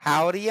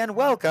Howdy and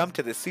welcome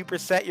to the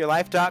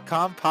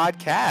SuperSetYourLife.com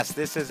podcast.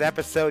 This is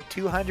episode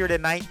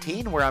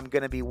 219, where I'm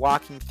going to be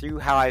walking through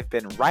how I've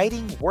been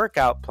writing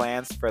workout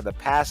plans for the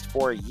past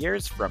 4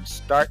 years from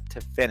start to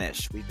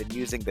finish. We've been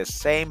using the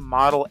same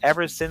model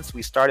ever since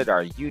we started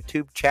our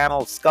YouTube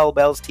channel,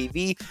 Skullbells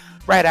TV,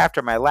 right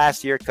after my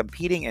last year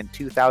competing in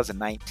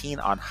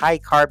 2019 on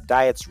high-carb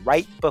diets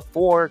right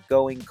before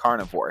going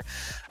carnivore.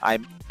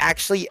 I'm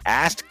actually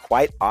asked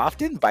quite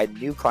often by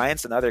new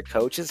clients and other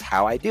coaches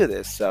how I do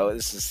this, so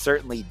this is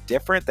certainly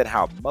different than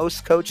how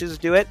most coaches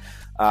do it.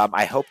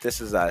 I hope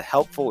this is a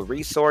helpful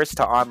resource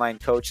to online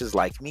coaches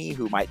like me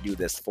who might do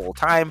this full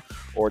time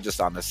or just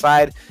on the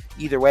side.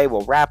 Either way,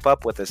 we'll wrap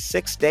up with a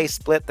 6-day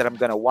split that I'm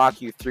going to walk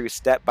you through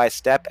step by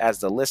step as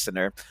the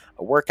listener.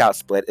 A workout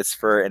split. It's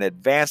for an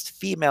advanced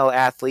female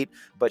athlete,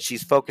 but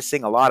she's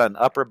focusing a lot on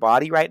upper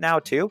body right now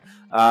too.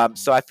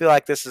 So I feel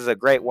like this is a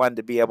great one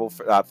to be able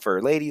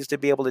for ladies to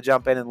be able to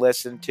jump in and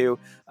listen to.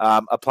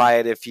 Apply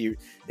it if you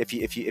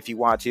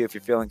want to, if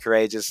you're feeling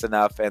courageous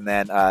enough, and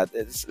then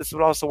this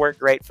would also work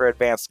great for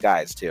advanced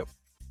guys too.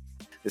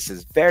 This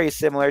is very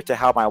similar to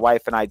how my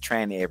wife and I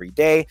train every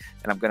day,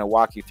 and I'm going to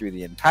walk you through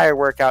the entire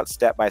workout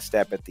step by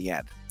step at the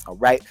end. All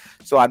right.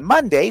 So on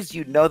Mondays,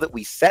 you know that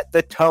we set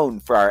the tone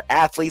for our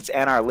athletes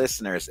and our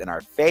listeners in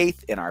our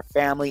faith, in our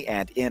family,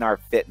 and in our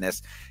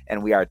fitness.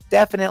 And we are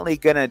definitely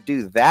going to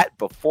do that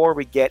before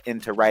we get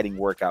into writing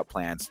workout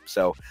plans.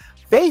 So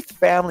Faith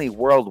Family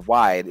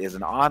Worldwide is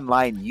an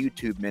online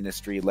YouTube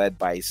ministry led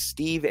by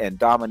Steve and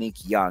Dominique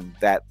Young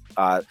that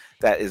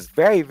is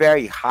very,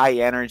 very high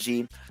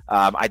energy.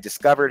 I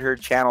discovered her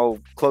channel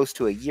close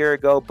to a year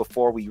ago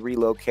before we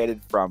relocated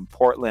from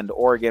Portland,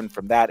 Oregon,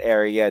 from that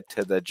area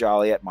to the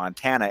Joliet,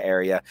 Montana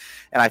area.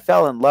 And I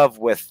fell in love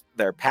with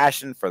their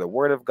passion for the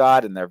Word of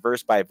God and their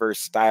verse-by-verse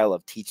style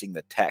of teaching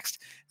the text.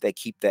 They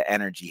keep the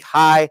energy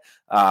high.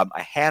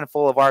 A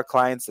handful of our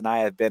clients and I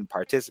have been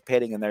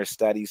participating in their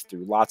studies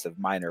through lots of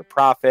minor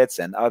prophets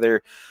and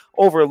other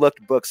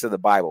overlooked books of the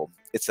Bible.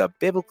 It's a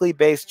biblically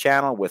based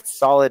channel with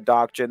solid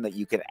doctrine that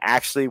you can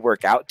actually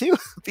work out to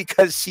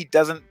because she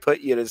doesn't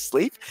put you to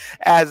sleep,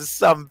 as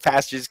some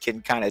pastors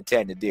can kind of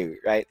tend to do,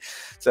 right?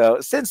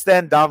 So since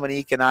then,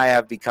 Dominique and I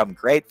have become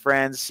great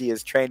friends. She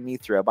has trained me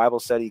through a Bible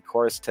study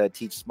course to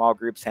teach small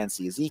groups, hence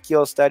the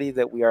Ezekiel study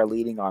that we are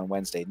leading on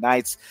Wednesday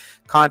nights.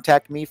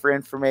 Contact me for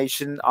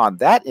information on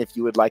that if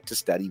you would like to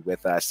study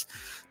with us.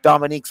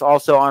 Dominique's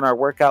also on our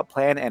workout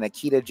plan and a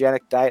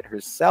ketogenic diet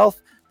herself,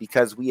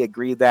 because we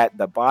agree that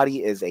the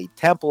body is a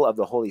temple of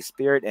the Holy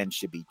Spirit and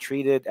should be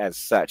treated as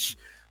such.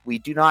 We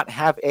do not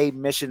have a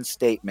mission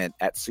statement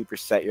at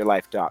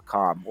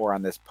SuperSetYourLife.com or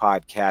on this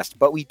podcast,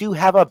 but we do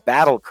have a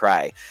battle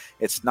cry.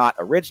 It's not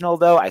original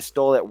though. I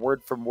stole it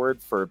word for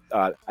word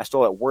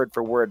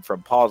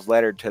from Paul's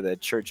letter to the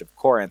Church of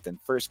Corinth in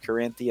 1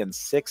 Corinthians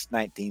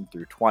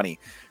 6:19-20,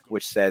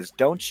 which says,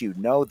 "Don't you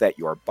know that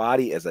your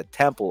body is a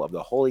temple of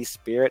the Holy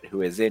Spirit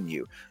who is in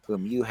you,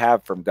 whom you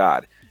have from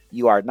God?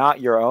 You are not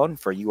your own,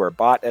 for you are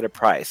bought at a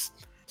price.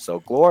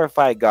 So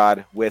glorify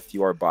God with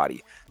your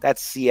body."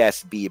 That's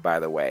CSB, by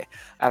the way.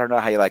 I don't know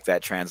how you like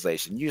that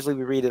translation. Usually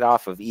we read it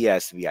off of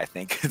ESV, I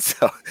think.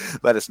 So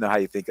let us know how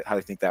you think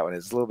that one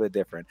is. It's a little bit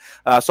different.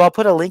 So I'll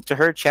put a link to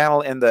her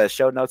channel in the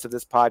show notes of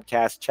this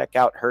podcast. Check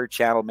out her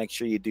channel. Make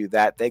sure you do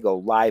that. They go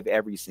live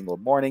every single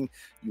morning.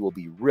 You will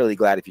be really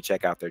glad if you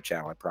check out their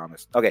channel, I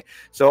promise. Okay,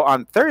 so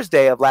on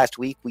Thursday of last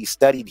week, we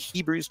studied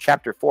Hebrews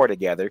chapter 4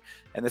 together.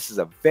 And this is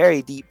a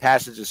very deep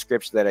passage of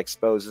scripture that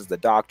exposes the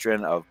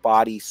doctrine of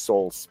body,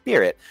 soul,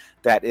 spirit.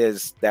 That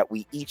is, that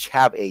we each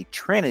have a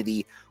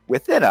trinity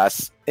within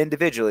us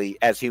individually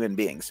as human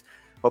beings.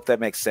 Hope that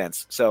makes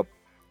sense. So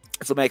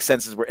this will make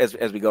sense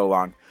as we go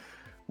along.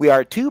 We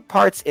are 2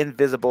 parts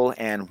invisible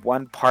and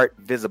 1 part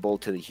visible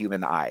to the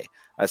human eye.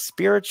 A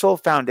spiritual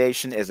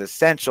foundation is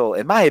essential,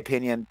 in my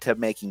opinion, to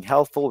making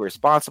healthful,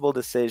 responsible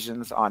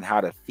decisions on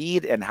how to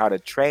feed and how to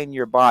train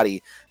your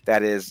body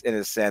that is, in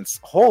a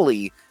sense,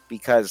 holy,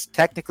 because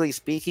technically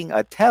speaking,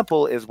 a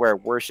temple is where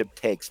worship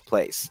takes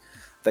place.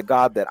 The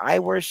God that I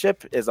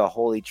worship is a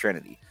holy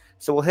trinity.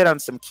 So we'll hit on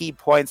some key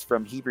points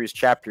from Hebrews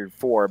chapter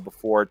 4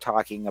 before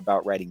talking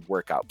about writing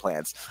workout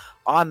plans.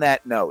 On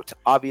that note,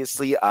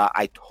 obviously,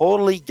 I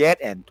totally get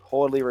and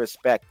totally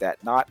respect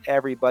that not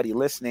everybody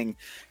listening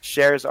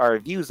shares our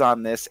views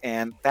on this,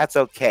 and that's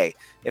okay.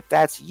 If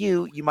that's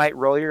you, you might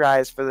roll your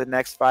eyes for the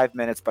next 5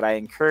 minutes, but I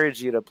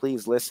encourage you to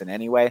please listen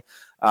anyway.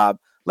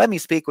 Let me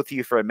speak with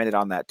you for a minute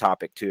on that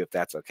topic too, if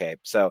that's okay.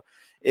 So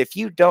if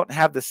you don't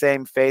have the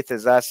same faith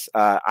as us,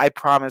 we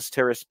promise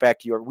to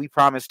respect your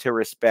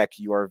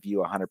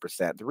view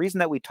 100%. The reason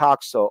that we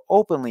talk so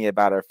openly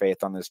about our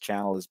faith on this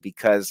channel is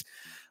because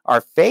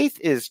Our faith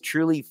is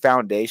truly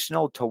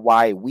foundational to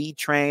why we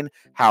train,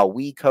 how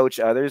we coach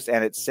others,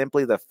 and it's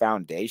simply the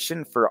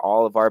foundation for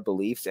all of our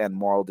beliefs and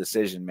moral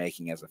decision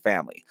making as a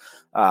family.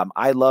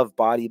 I love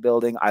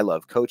bodybuilding. I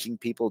love coaching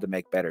people to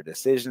make better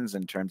decisions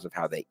in terms of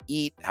how they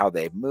eat, how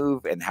they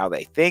move, and how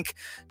they think,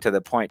 to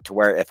the point to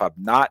where if I'm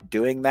not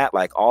doing that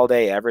like all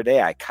day, every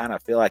day, I kind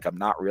of feel like I'm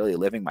not really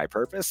living my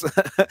purpose.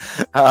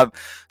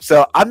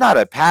 So I'm not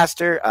a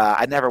pastor.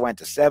 I never went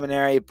to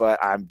seminary, but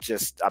I'm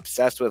just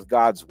obsessed with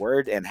God's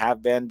word and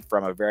have been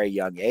from a very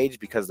young age,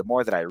 because the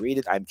more that I read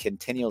it, I'm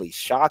continually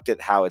shocked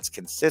at how it's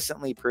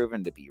consistently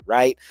proven to be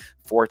right.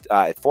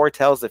 It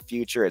foretells the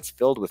future. It's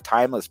filled with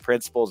timeless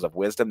principles of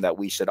wisdom that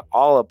we should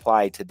all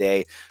apply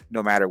today,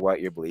 no matter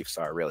what your beliefs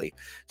are, really.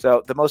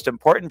 So the most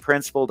important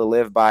principle to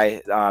live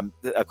by,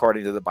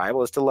 according to the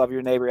Bible, is to love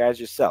your neighbor as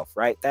yourself,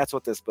 right? That's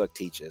what this book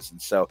teaches.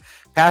 And so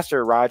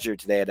Pastor Roger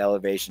today at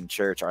Elevation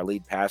Church, our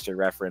lead pastor,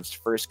 referenced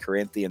 1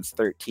 Corinthians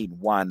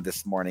 13:1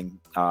 this morning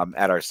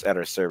at our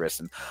service.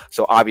 And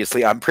so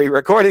obviously I'm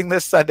pre-recording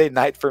this Sunday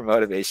night for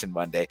Motivation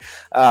Monday.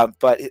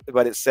 But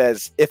it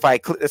says,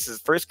 this is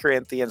 1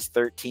 Corinthians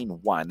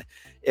 13:1.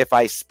 If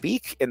I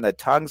speak in the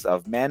tongues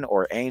of men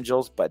or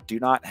angels, but do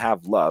not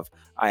have love,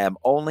 I am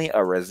only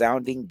a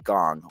resounding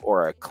gong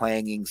or a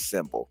clanging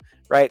cymbal.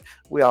 Right?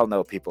 We all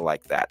know people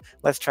like that.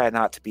 Let's try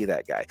not to be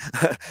that guy.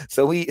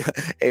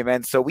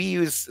 Amen. So we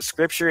use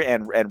scripture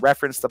and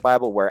reference the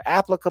Bible where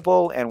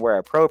applicable and where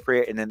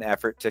appropriate in an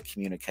effort to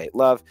communicate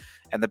love.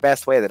 And the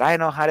best way that I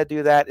know how to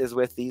do that is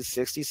with these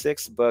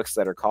 66 books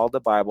that are called the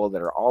Bible,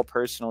 that are all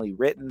personally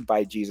written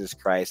by Jesus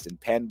Christ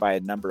and penned by a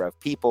number of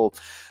people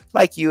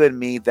like you and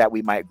me, that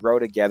we might grow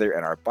together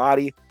in our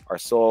body, our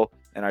soul,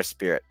 and our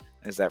spirit.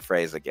 There's that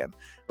phrase again.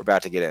 We're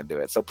about to get into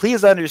it. So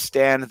please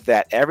understand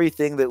that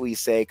everything that we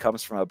say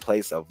comes from a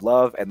place of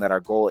love, and that our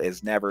goal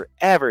is never,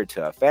 ever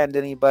to offend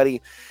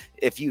anybody.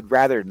 If you'd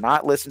rather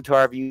not listen to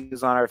our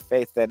views on our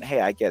faith, then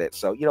hey, I get it.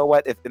 So you know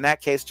what? If in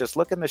that case, just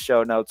look in the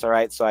show notes. All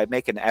right. So I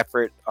make an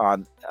effort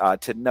on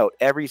to note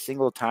every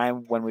single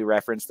time when we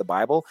reference the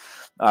Bible,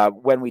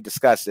 when we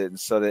discuss it. And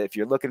so that if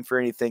you're looking for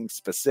anything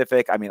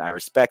specific, I mean, I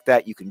respect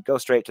that. You can go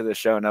straight to the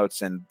show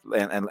notes and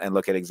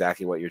look at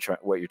exactly what you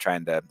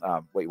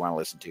want to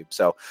listen to.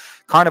 So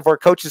Carnivore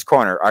Coaches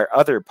Corner, our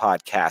other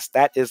podcast,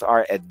 that is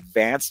our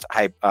advanced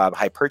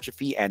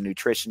hypertrophy and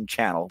nutrition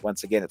channel.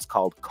 Once again, it's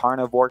called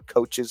Carnivore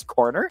Coaches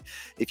Corner.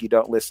 If you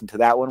don't listen to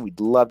that one, we'd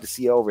love to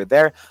see you over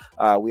there.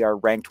 We are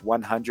ranked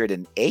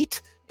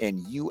 108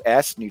 in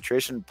U.S.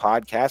 nutrition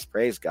podcast.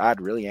 Praise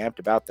God, really amped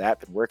about that.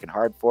 Been working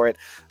hard for it.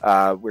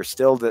 We're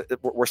still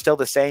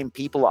the same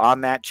people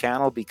on that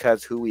channel,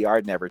 because who we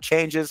are never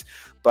changes.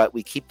 But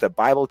we keep the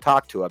Bible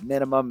talk to a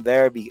minimum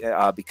there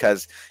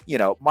because,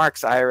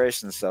 Mark's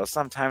Irish. And so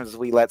sometimes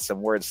we let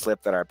some words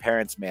slip that our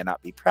parents may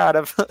not be proud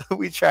of.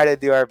 We try to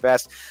do our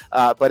best.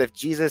 But if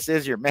Jesus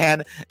is your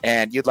man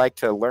and you'd like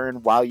to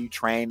learn while you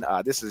train,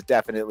 this is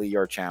definitely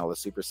your channel, the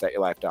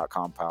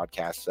supersetyourlife.com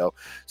podcast. So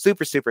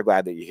super, super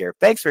glad that you're here.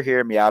 Thanks for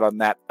hearing me out on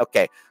that.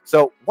 Okay,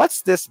 so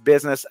what's this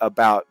business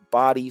about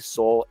body,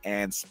 soul,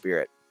 and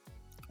spirit?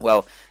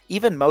 Well,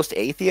 even most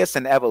atheists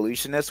and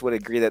evolutionists would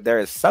agree that there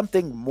is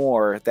something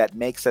more that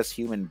makes us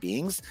human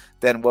beings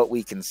than what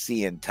we can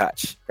see and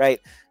touch, right?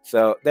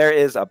 So there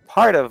is a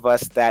part of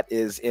us that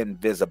is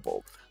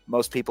invisible.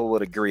 Most people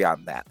would agree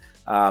on that.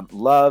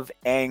 Love,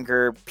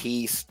 anger,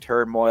 peace,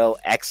 turmoil,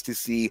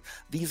 ecstasy,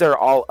 these are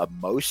all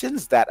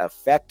emotions that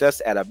affect us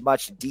at a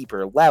much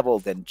deeper level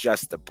than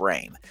just the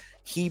brain.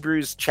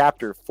 Hebrews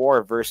chapter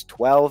 4, verse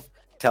 12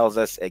 tells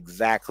us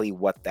exactly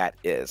what that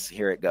is.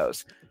 Here it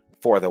goes.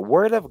 For the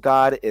word of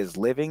God is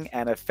living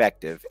and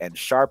effective and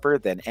sharper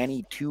than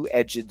any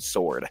two-edged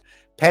sword,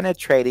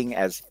 penetrating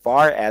as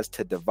far as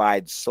to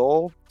divide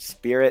soul,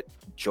 spirit,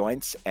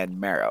 joints, and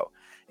marrow.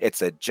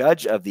 It's a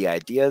judge of the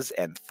ideas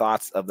and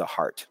thoughts of the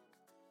heart.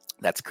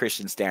 That's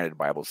Christian Standard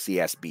Bible,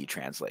 CSB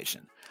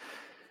translation.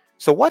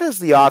 So what does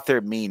the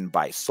author mean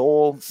by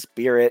soul,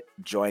 spirit,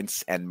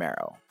 joints, and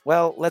marrow?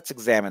 Well, let's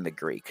examine the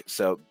Greek.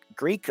 So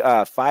Greek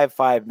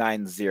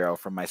 5590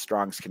 from my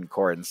Strong's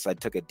Concordance. I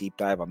took a deep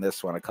dive on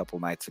this one a couple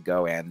nights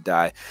ago, and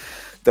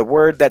the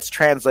word that's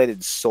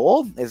translated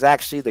soul is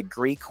actually the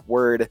Greek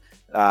word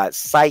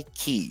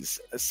psyches.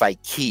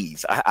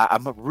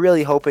 I'm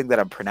really hoping that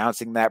I'm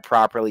pronouncing that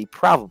properly.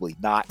 Probably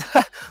not.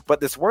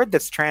 But this word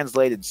that's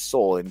translated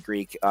soul in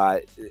Greek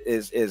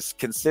is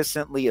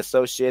consistently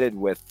associated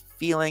with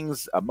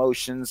feelings,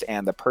 emotions,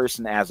 and the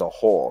person as a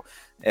whole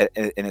in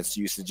its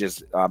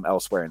usages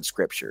elsewhere in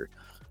Scripture.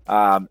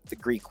 The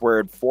Greek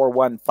word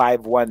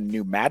 4151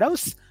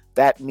 pneumatos,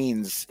 that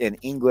means in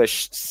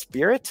English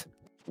spirit,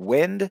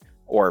 wind,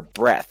 or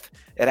breath.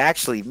 It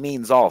actually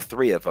means all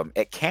three of them.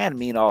 It can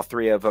mean all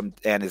three of them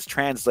and is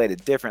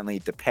translated differently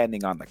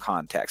depending on the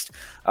context.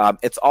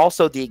 It's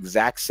also the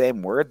exact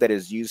same word that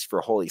is used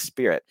for Holy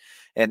Spirit.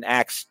 In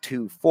Acts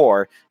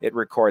 2:4, it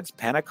records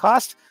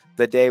Pentecost,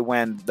 the day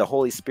when the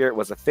Holy Spirit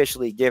was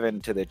officially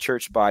given to the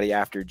church body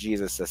after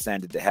Jesus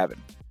ascended to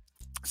heaven.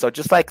 So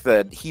just like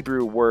the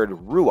Hebrew word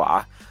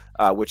ruah,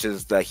 which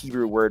is the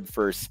Hebrew word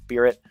for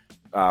spirit,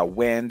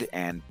 wind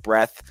and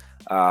breath,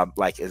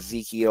 like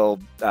Ezekiel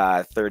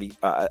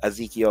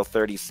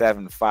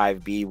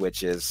 37:5b,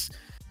 which is,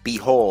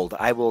 "Behold,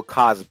 I will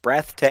cause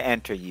breath to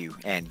enter you,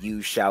 and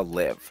you shall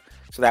live."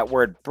 So that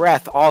word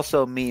breath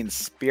also means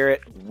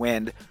spirit,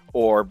 wind,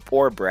 or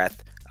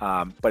breath,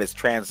 but it's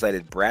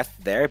translated breath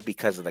there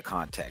because of the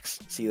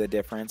context. See the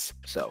difference?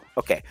 So,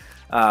 okay.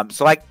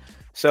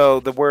 So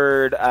the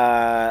word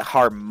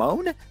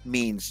harmon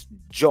means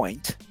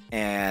joint,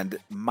 and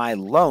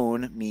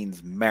myelone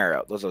means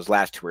marrow. Those are those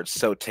last two words.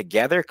 So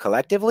together,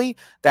 collectively,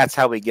 that's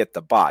how we get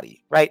the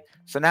body, right?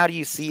 So now do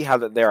you see how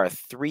that there are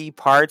three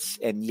parts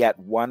and yet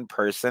one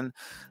person?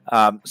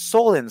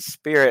 Soul and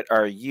spirit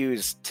are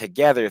used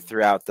together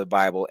throughout the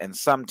Bible, and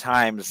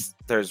sometimes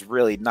there's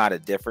really not a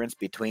difference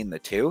between the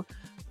two.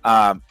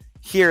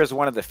 Here is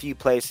one of the few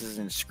places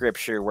in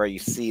Scripture where you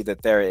see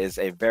that there is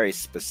a very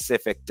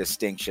specific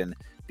distinction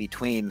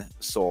between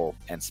soul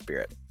and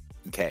spirit.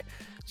 Okay,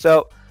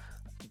 so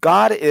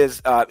God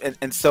is,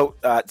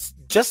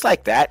 just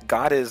like that,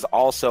 God is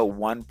also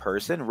one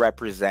person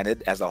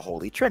represented as a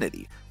Holy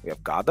Trinity. We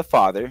have God the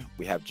Father,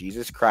 we have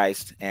Jesus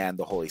Christ, and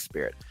the Holy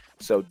Spirit.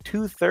 So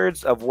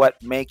 2/3 of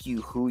what make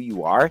you who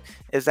you are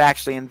is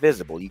actually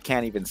invisible. You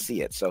can't even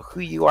see it. So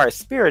who you are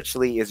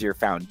spiritually is your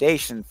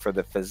foundation for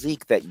the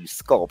physique that you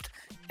sculpt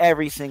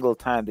every single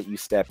time that you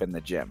step in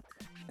the gym,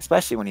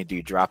 especially when you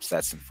do drop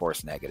sets and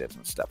force negatives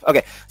and stuff.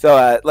 Okay,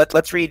 so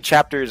let's read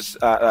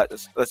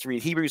let's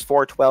read Hebrews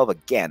 4:12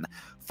 again.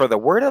 "For the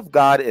word of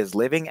God is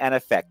living and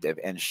effective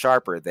and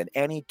sharper than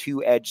any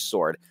two-edged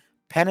sword,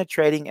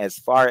 penetrating as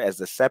far as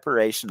the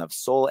separation of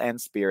soul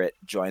and spirit,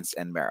 joints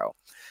and marrow."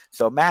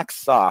 So Max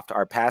Soft,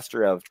 our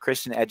pastor of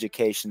Christian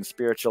education,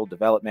 spiritual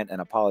development, and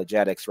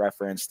apologetics,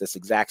 referenced this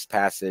exact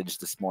passage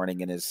this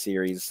morning in his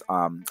series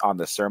on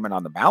the Sermon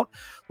on the Mount,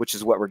 which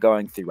is what we're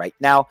going through right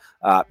now.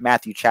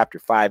 Matthew chapter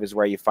 5 is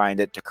where you find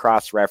it to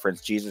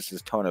cross-reference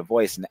Jesus' tone of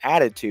voice and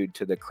attitude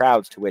to the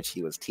crowds to which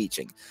he was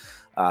teaching.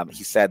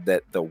 He said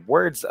that the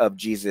words of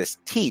Jesus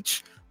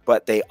teach,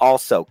 but they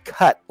also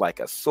cut like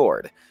a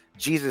sword.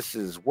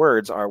 Jesus'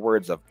 words are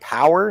words of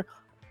power,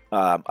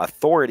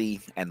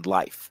 authority, and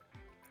life.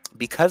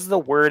 Because the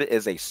word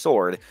is a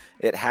sword,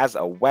 it has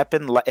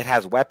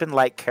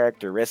weapon-like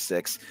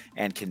characteristics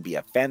and can be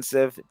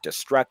offensive,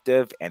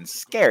 destructive, and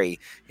scary,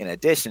 in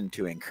addition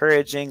to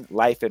encouraging,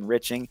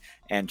 life-enriching,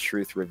 and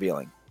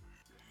truth-revealing.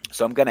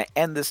 So I'm going to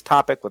end this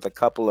topic with a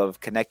couple of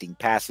connecting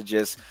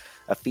passages.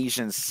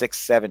 Ephesians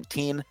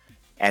 6:17,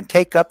 "And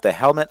take up the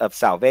helmet of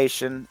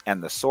salvation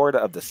and the sword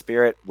of the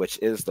Spirit, which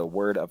is the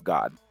word of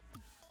God."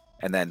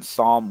 And then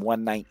Psalm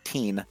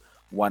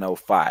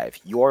 119:105,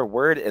 "Your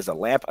word is a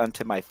lamp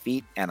unto my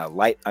feet and a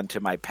light unto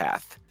my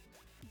path."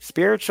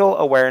 Spiritual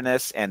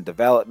awareness and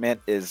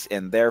development is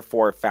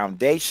therefore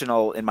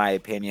foundational, in my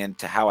opinion,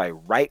 to how I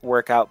write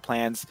workout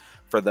plans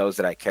for those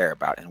that I care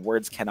about. And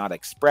words cannot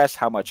express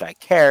how much I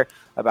care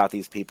about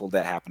these people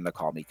that happen to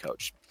call me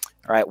coach.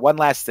 All right, one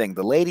last thing.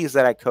 The ladies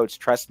that I coach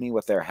trust me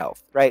with their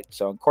health, right?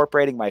 So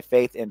incorporating my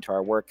faith into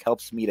our work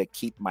helps me to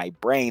keep my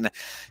brain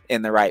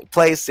in the right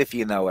place, if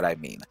you know what I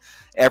mean.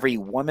 Every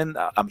woman,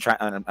 I'm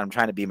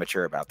trying to be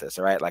mature about this,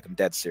 all right? Like, I'm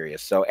dead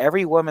serious. So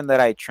every woman that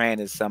I train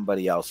is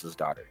somebody else's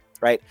daughter,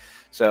 right?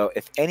 So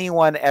if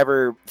anyone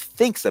ever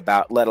thinks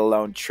about, let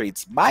alone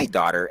treats my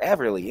daughter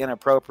Everly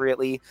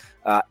inappropriately,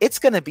 it's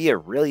going to be a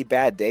really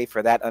bad day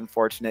for that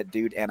unfortunate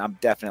dude, and I'm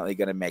definitely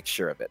going to make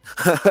sure of it.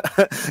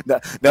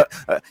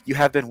 You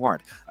have been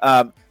warned.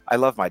 I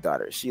love my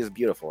daughter. She is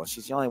beautiful, and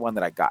she's the only one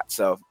that I got.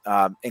 So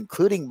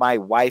including my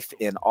wife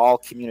in all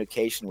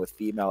communication with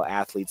female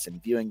athletes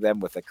and viewing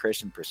them with a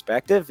Christian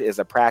perspective is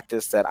a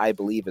practice that I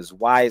believe is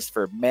wise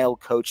for male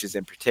coaches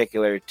in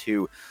particular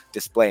to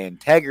display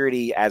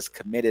integrity as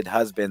committed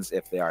husbands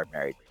if they are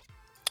married.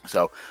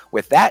 So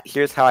with that,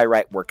 here's how I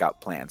write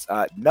workout plans.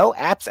 No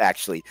apps,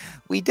 actually.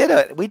 We did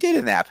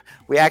an app.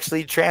 We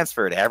actually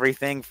transferred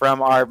everything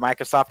from our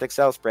Microsoft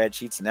Excel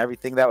spreadsheets and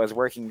everything that was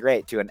working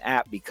great to an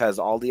app because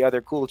all the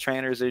other cool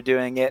trainers are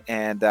doing it.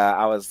 And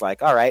I was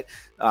like, all right,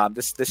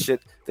 this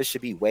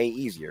should be way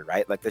easier,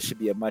 right? Like, this should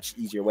be a much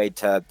easier way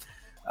to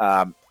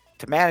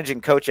manage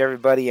and coach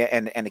everybody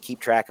and to keep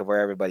track of where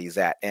everybody's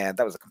at. And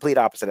that was a complete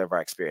opposite of our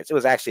experience. It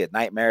was actually a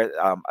nightmare.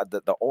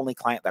 The only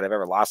client that I've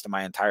ever lost in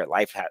my entire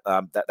life had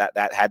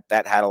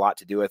a lot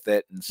to do with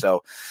it. And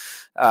so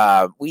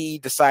we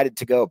decided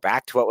to go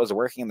back to what was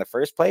working in the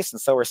first place.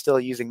 And so we're still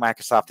using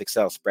Microsoft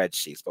Excel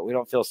spreadsheets, but we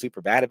don't feel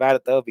super bad about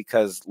it though,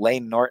 because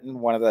Lane Norton,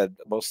 one of the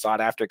most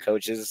sought after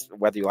coaches,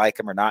 whether you like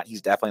him or not,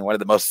 he's definitely one of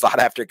the most sought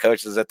after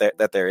coaches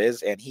that there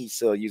is. And he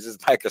still uses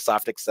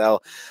Microsoft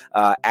Excel.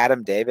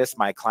 Adam Davis,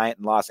 my client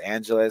in Los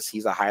Angeles,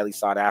 he's a highly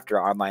sought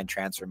after online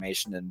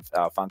transformation and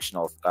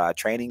functional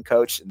training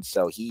coach. And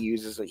so he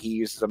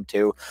uses them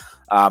too.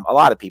 A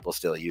lot of people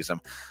still use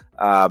them.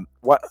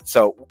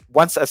 So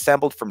once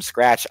assembled from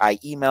scratch, I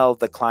email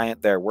the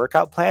client their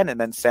workout plan and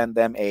then send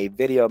them a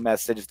video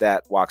message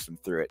that walks them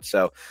through it.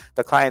 So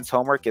the client's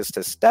homework is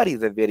to study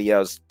the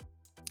videos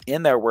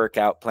in their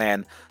workout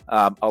plan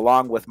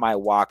along with my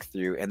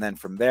walkthrough. And then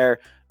from there,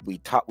 we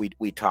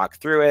talk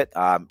through it,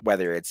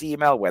 whether it's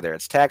email, whether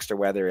it's text, or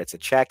whether it's a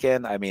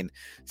check-in. I mean,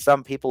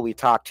 some people we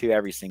talk to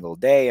every single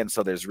day, and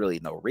so there's really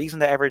no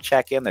reason to ever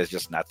check in. There's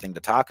just nothing to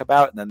talk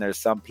about. And then there's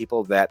some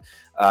people that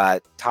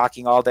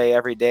talking all day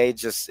every day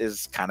just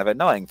is kind of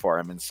annoying for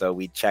them, and so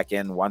we check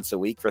in once a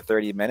week for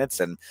 30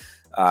 minutes, and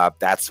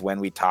that's when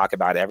we talk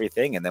about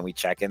everything, and then we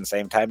check in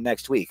same time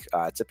next week.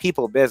 It's a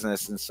people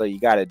business, and so you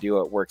got to do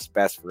what works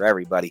best for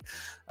everybody.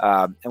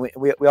 And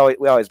we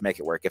always make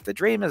it work. If the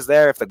dream is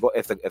there, if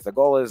the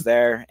goal is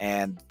there,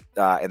 and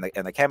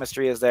the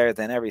chemistry is there,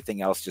 then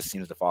everything else just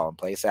seems to fall in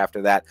place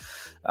after that.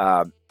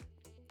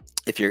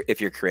 If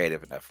you're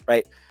creative enough,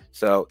 right?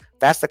 So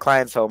that's the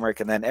client's homework.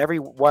 And then every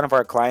one of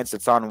our clients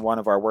that's on one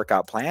of our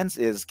workout plans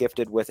is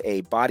gifted with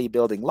a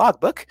bodybuilding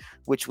logbook,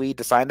 which we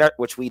designed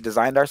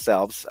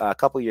ourselves a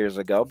couple years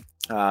ago.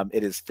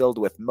 It is filled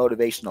with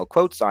motivational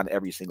quotes on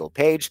every single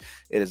page.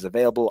 It is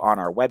available on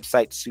our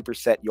website,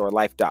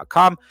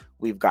 supersetyourlife.com.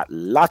 We've got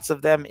lots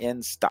of them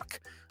in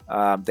stock.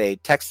 They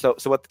text. So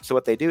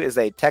what they do is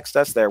they text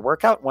us their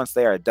workout once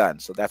they are done.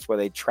 So that's where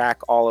they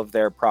track all of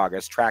their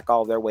progress, track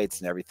all of their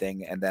weights and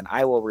everything. And then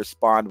I will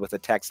respond with a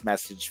text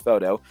message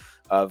photo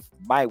of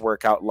my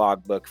workout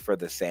logbook for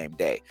the same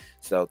day.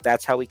 So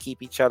that's how we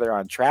keep each other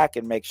on track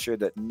and make sure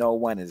that no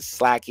one is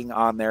slacking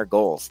on their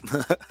goals.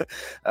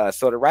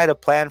 So to write a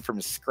plan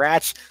from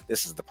scratch,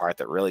 this is the part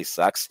that really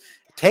sucks.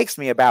 It takes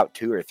me about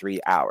 2 or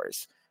 3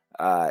 hours.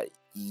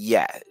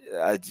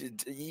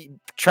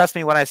 Trust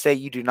me when I say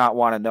you do not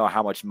want to know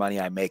how much money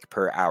I make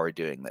per hour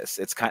doing this.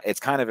 It's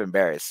kind of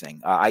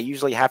embarrassing. I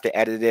usually have to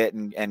edit it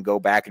and go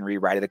back and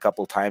rewrite it a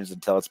couple of times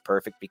until it's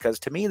perfect, because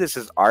to me this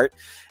is art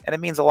and it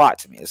means a lot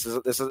to me. This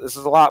is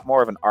a lot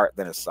more of an art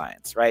than a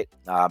science, right?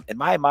 In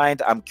my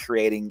mind, I'm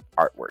creating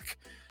artwork.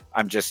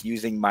 I'm just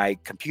using my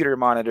computer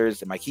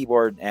monitors and my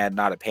keyboard and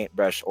not a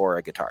paintbrush or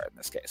a guitar in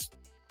this case.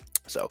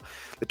 So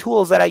the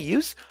tools that I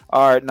use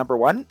are, number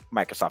one,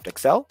 Microsoft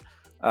Excel.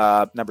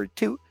 Number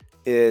two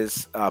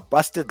is a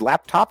busted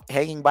laptop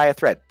hanging by a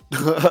thread.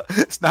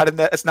 It's not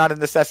a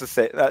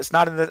necessity. It's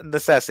not a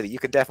necessity. You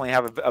could definitely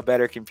have a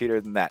better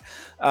computer than that.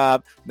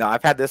 No,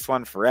 I've had this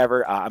one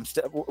forever.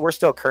 We're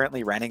still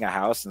currently renting a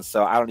house, and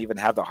so I don't even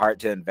have the heart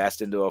to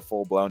invest into a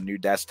full blown new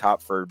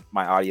desktop for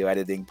my audio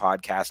editing,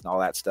 podcast, and all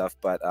that stuff.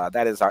 But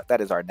that is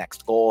our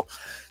next goal.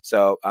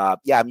 So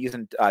I'm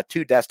using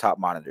 2 desktop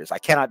monitors. I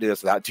cannot do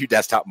this without 2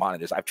 desktop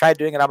monitors. I've tried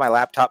doing it on my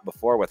laptop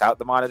before without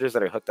the monitors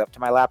that are hooked up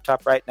to my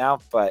laptop right now,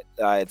 but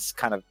it's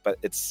kind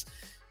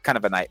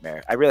of a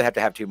nightmare. I really have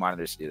to have 2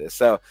 monitors to do this.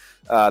 So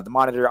the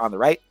monitor on the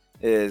right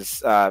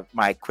is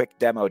my quick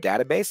demo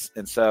database.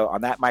 And so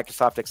on that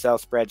Microsoft Excel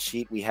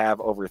spreadsheet, we have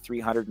over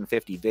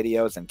 350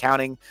 videos and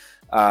counting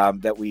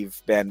that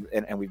we've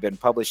been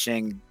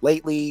publishing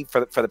lately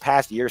for the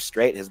past year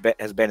straight. Has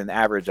been an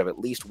average of at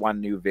least 1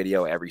 new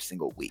video every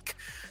single week.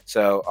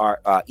 So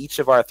each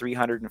of our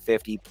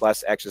 350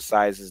 plus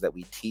exercises that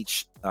we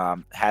teach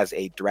has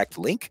a direct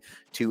link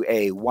to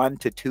a 1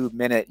 to 2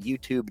 minute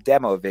YouTube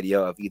demo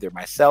video of either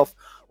myself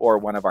or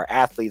one of our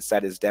athletes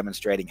that is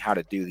demonstrating how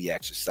to do the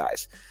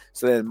exercise.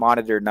 So then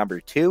monitor number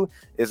 2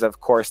 is,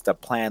 of course, the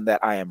plan that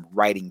I am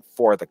writing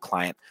for the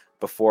client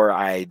before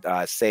I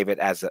save it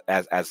as a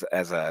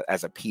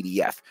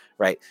PDF,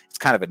 right? It's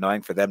kind of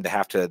annoying for them to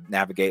have to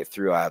navigate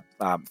through an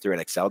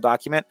Excel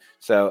document.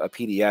 So a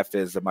PDF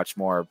is a much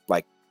more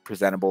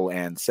presentable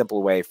and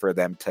simple way for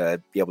them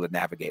to be able to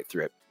navigate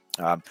through it.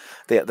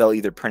 They'll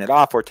either print it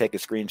off or take a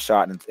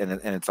screenshot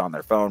and it's on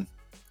their phone.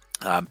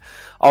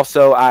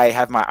 Also, I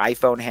have my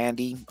iPhone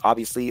handy.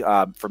 Obviously,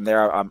 from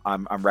there, I'm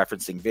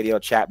referencing video,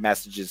 chat,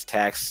 messages,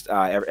 text,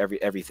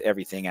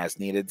 everything as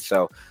needed.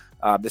 So,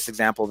 this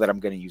example that I'm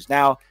going to use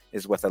now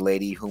is with a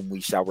lady whom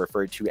we shall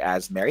refer to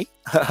as Mary,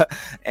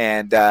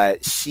 and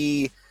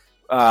she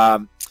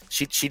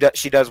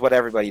does what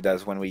everybody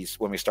does when we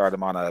start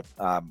them on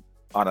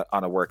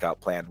a workout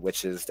plan,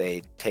 which is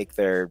they take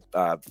their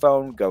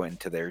phone, go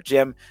into their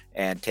gym,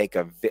 and take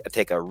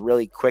a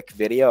really quick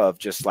video of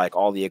just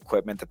all the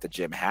equipment that the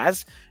gym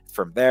has.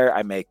 From there,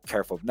 I make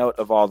careful note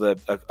of all the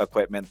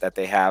equipment that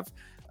they have,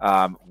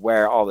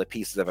 where all the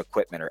pieces of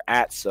equipment are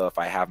at. So if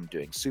I have them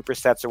doing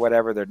supersets or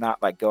whatever, they're not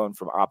going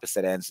from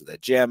opposite ends of the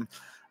gym.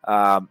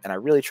 And I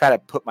really try to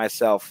put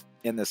myself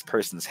in this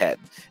person's head,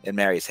 in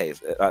Mary's head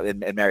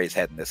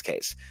in this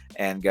case,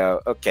 and go,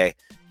 okay,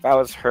 if I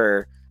was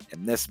her,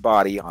 in this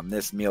body, on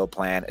this meal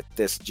plan, at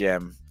this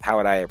gym, how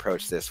would I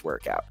approach this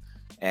workout?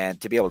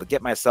 And to be able to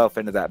get myself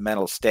into that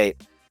mental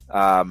state,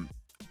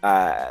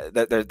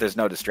 there's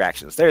no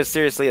distractions. There is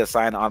seriously a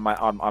sign on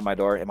my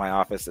door in my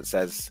office that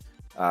says,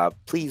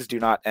 please do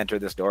not enter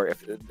this door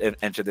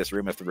enter this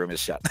room if the room is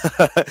shut.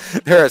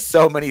 There are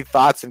so many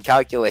thoughts and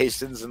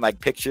calculations and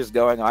pictures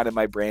going on in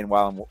my brain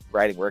while I'm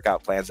writing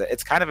workout plans that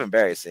it's kind of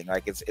embarrassing.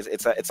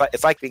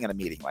 It's like being in a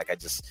meeting.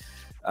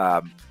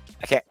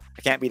 I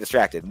can't be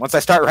distracted. Once I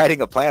start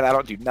writing a plan, I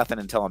don't do nothing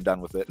until I'm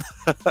done with it.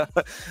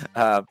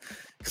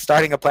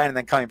 Starting a plan and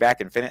then coming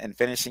back and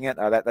finishing it,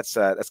 that's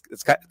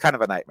kind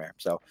of a nightmare.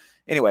 So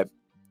anyway,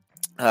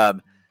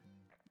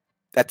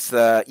 That's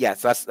so that's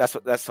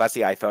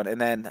the iPhone.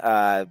 And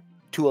then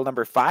tool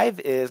number 5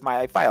 is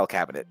my file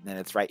cabinet, and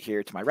it's right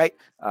here to my right.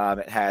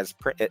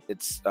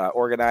 It's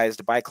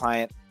organized by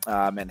client,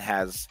 and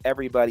has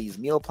everybody's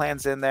meal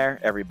plans in there,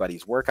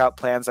 everybody's workout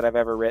plans that I've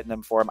ever written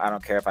them for them. I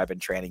don't care if I've been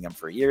training them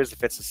for years,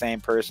 if it's the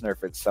same person or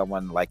if it's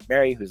someone like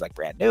Mary who's like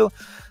brand new.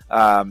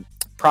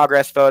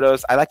 Progress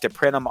photos, I like to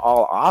print them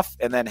all off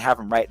and then have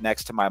them right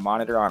next to my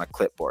monitor on a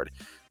clipboard.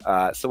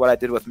 So what I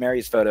did with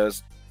Mary's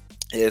photos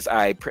is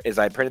I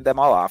printed them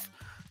all off,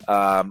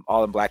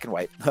 all in black and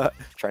white,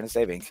 trying to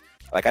save ink.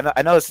 Like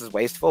I know this is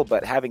wasteful,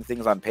 but having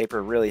things on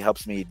paper really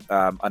helps me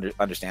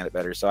understand it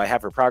better. So I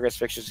have her progress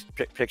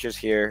pictures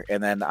here,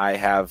 and then I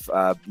have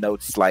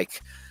notes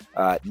like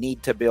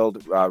need to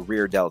build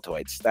rear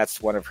deltoids.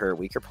 That's one of her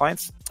weaker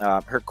points.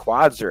 Her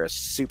quads are a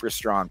super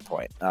strong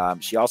point.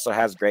 She also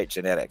has great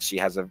genetics. She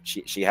has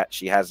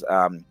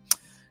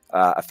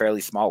a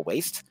fairly small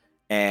waist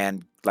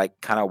and like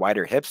kind of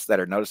wider hips that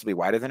are noticeably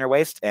wider than her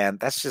waist, and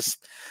that's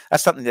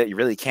something that you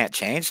really can't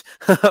change,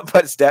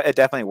 but it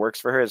definitely works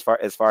for her as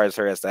far as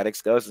her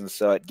aesthetics goes, and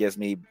so it gives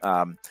me,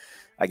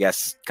 I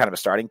guess, kind of a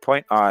starting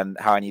point on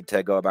how I need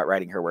to go about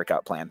writing her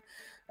workout plan.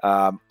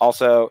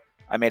 Also,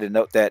 I made a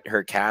note that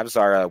her calves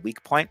are a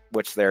weak point,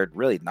 which they're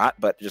really not,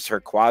 but just her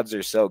quads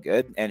are so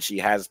good, and she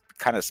has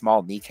kind of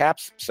small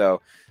kneecaps,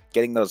 so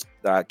getting those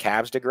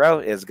calves to grow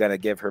is going to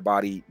give her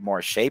body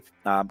more shape,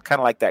 kind of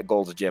like that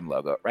Gold's Gym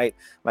logo, right?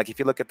 Like if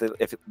you look at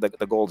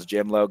the Gold's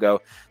Gym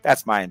logo,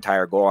 that's my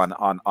entire goal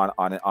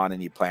on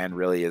any plan.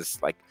 Really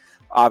is like,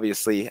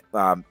 obviously,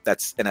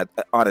 that's an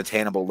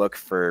unattainable look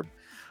for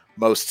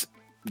most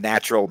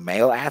natural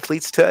male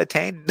athletes to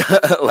attain,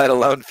 let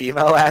alone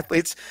female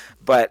athletes.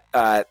 But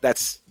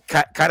that's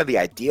kind of the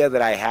idea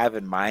that I have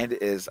in mind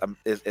is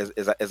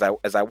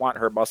I want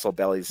her muscle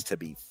bellies to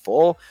be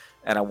full,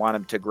 and I want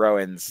them to grow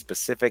in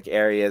specific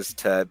areas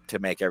to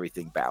make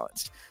everything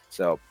balanced.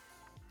 So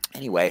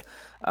anyway,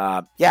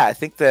 I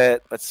think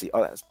that, let's see.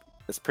 Oh,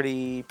 that's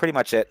pretty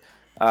much it.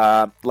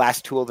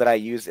 Last tool that I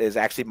use is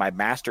actually my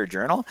master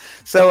journal.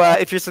 So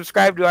if you're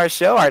subscribed to our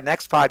show, our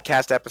next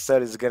podcast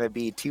episode is going to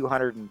be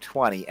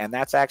 220, and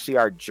that's actually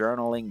our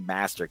journaling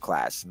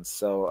masterclass. And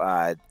so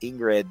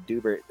Ingrid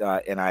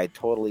Dubert and I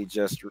totally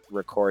just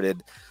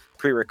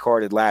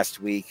pre-recorded last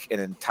week an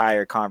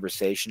entire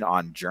conversation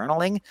on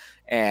journaling,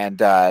 and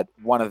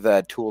one of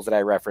the tools that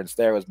I referenced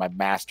there was my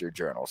master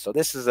journal. So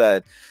this is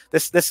a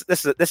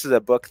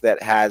book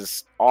that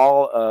has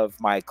all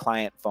of my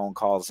client phone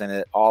calls in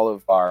it, all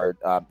of our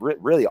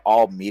really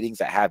all meetings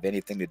that have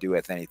anything to do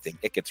with anything.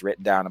 It gets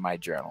written down in my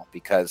journal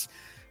because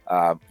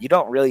you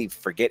don't really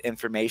forget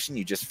information,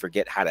 you just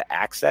forget how to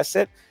access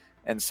it.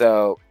 And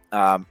so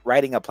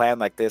writing a plan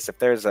like this, if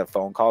there's a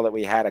phone call that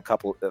we had a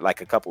couple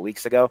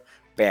weeks ago,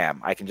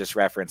 bam, I can just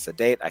reference the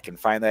date. I can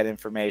find that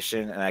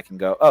information and I can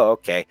go, oh,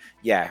 okay.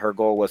 Yeah. Her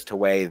goal was to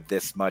weigh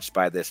this much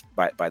by this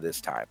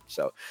time.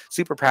 So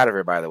super proud of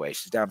her, by the way.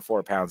 She's down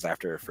 4 pounds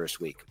after her first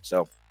week.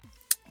 So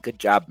good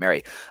job,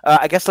 Mary.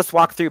 I guess let's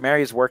walk through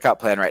Mary's workout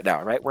plan right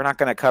now, right? We're not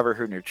going to cover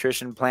her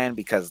nutrition plan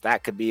because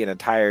that could be an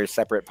entire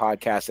separate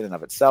podcast in and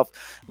of itself.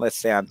 Let's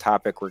stay on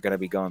topic. We're going to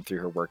be going through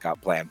her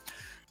workout plan.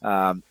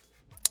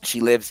 She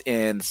lives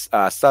in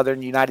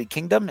southern United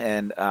Kingdom,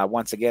 and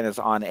once again is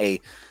on a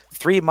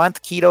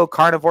 3-month keto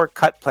carnivore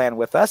cut plan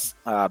with us.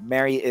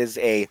 Mary is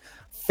a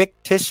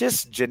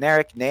fictitious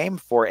generic name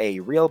for a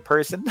real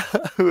person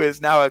who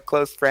is now a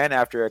close friend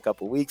after a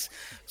couple weeks.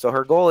 So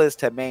her goal is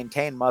to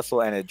maintain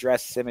muscle and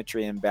address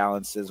symmetry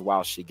imbalances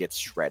while she gets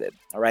shredded.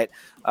 All right.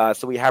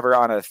 So we have her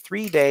on a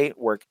 6-day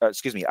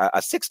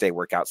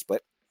workout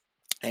split.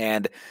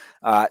 And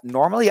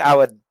normally I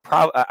would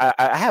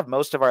I have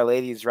most of our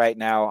ladies right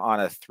now on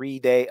a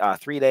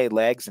 3-day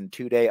legs and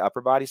 2-day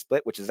upper body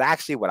split, which is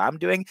actually what I'm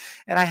doing.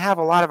 And I have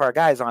a lot of our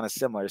guys on a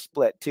similar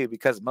split too,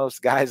 because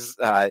most guys,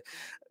 I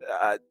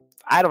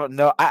don't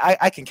know.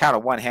 I can count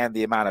on one hand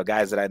the amount of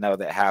guys that I know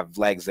that have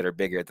legs that are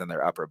bigger than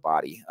their upper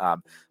body.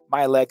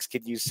 My legs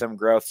could use some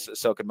growth,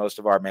 so could most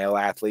of our male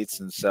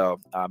athletes. And so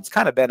it's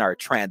kind of been our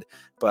trend.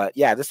 But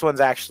yeah, this one's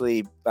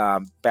actually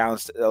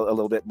balanced a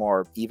little bit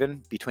more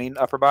even between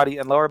upper body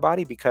and lower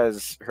body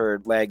because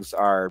her legs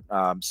are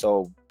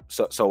so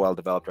well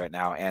developed right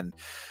now, and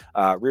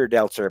rear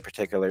delts are a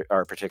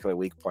particular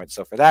weak point.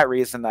 So for that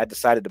reason, I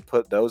decided to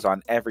put those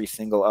on every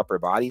single upper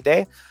body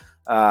day.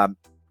 The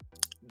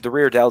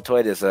rear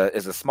deltoid is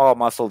a small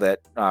muscle that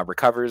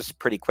recovers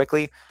pretty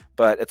quickly,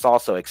 but it's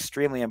also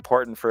extremely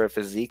important for a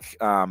physique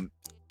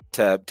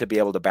to be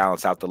able to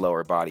balance out the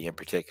lower body in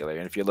particular.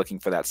 And if you're looking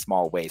for that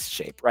small waist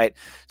shape, right?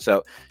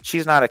 So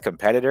she's not a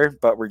competitor,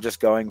 but we're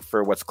just going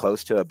for what's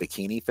close to a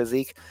bikini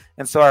physique.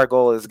 And so our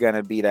goal is going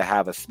to be to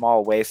have a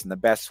small waist, and the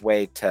best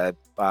way to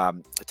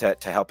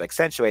help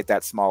accentuate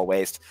that small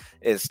waist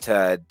is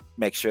to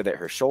make sure that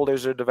her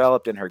shoulders are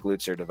developed and her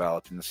glutes are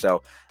developed. And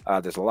so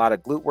there's a lot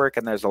of glute work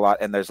and there's a lot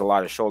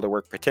of shoulder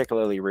work,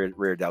 particularly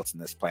rear delts in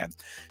this plan.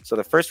 So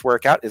the first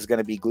workout is going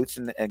to be glutes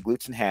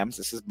and hams.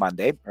 This is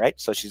Monday, right?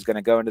 So she's going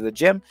to go into the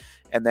gym,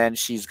 and then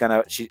she's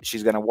gonna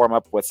warm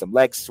up with some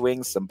leg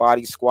swings, some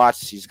body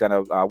squats. She's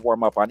gonna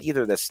warm up on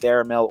either the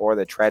stair mill or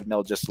the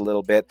treadmill just a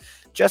little bit,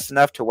 just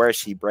enough to where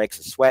she breaks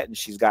a sweat and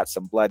she's got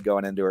some blood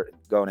going into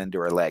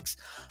her legs.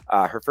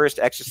 Her first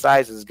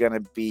exercise is going to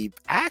be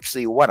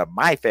actually one of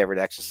my favorite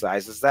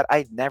exercises that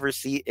I never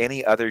see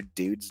any other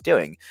dudes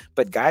doing.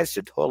 But guys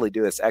should totally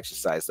do this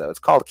exercise, though. It's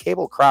called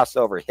cable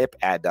crossover hip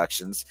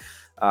adductions.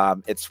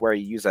 It's where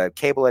you use a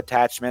cable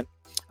attachment,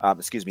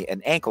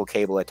 an ankle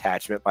cable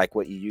attachment, like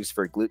what you use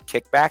for glute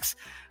kickbacks.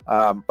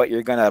 But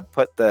you're gonna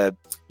put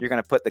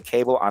the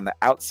cable on the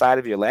outside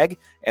of your leg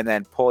and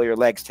then pull your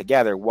legs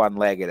together, one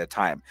leg at a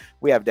time.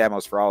 We have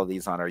demos for all of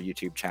these on our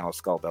YouTube channel,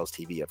 Skull Bells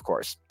TV, of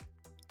course.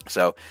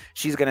 So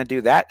she's going to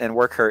do that and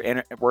work her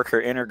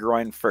inner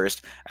groin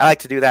first. I like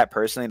to do that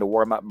personally to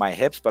warm up my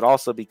hips, but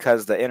also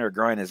because the inner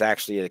groin is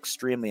actually an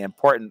extremely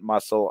important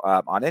muscle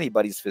on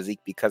anybody's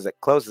physique, because it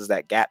closes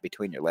that gap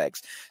between your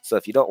legs. So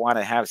if you don't want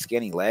to have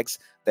skinny legs,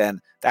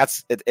 then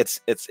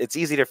it's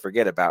easy to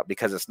forget about,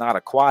 because it's not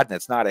a quad and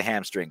it's not a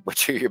hamstring,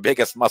 which are your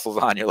biggest muscles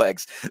on your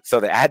legs. So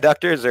the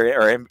adductors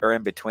are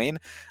in between.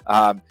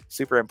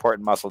 Super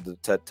important muscle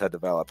to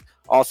develop.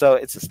 Also,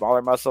 it's a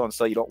smaller muscle, and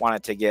so you don't want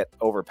it to get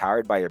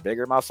overpowered by your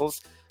bigger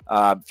muscles.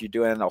 If you're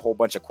doing a whole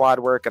bunch of quad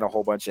work and a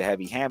whole bunch of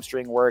heavy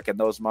hamstring work and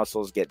those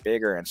muscles get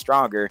bigger and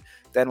stronger,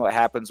 then what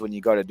happens when you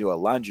go to do a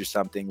lunge or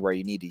something where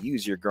you need to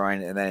use your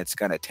groin, and then it's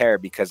going to tear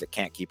because it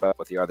can't keep up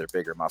with your other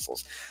bigger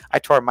muscles. I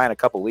tore mine a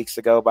couple weeks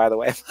ago, by the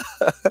way.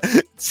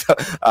 So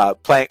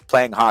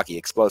playing hockey,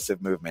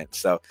 explosive movement.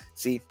 So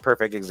see,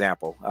 perfect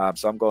example.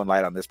 So I'm going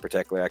light on this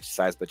particular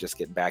exercise, but just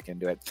getting back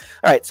into it.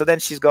 All right, so then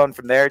she's going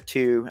from there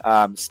to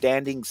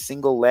standing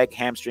single leg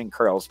hamstring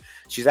curls.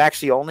 She's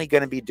actually only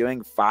going to be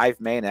doing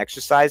 5 main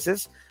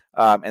exercises.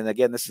 And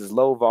again, this is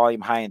low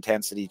volume, high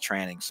intensity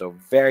training. So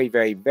very,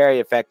 very, very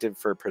effective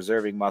for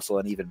preserving muscle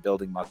and even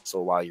building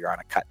muscle while you're on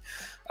a cut.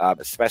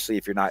 Especially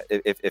if you're not,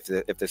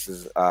 if this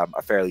is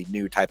a fairly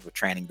new type of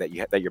training that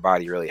your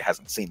body really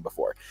hasn't seen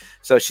before.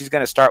 So she's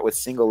going to start with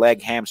single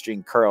leg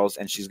hamstring curls,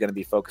 and she's going to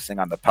be focusing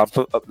on the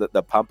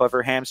pump of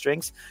her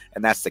hamstrings,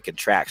 and that's the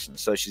contraction.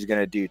 So she's going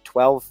to do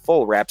 12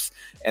 full reps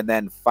and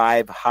then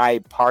 5 high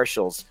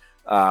partials,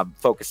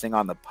 focusing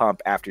on the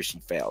pump after she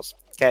fails.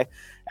 Okay.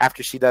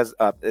 After she does,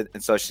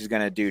 and so she's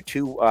going to do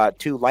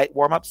two light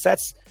warm-up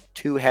sets,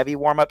 2 heavy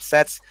warm-up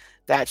sets.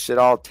 That should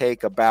all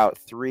take about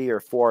 3 or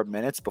 4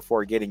 minutes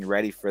before getting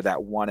ready for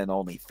that one and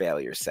only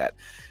failure set.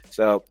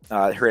 So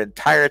her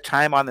entire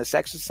time on this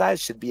exercise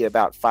should be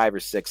about 5 or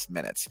 6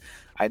 minutes.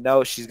 I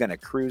know she's going to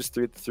cruise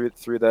through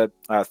the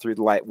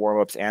light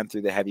warm-ups and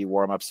through the heavy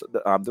warm-ups.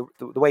 The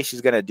way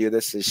she's going to do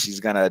this is she's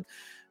going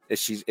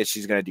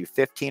to do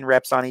 15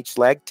 reps on each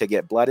leg to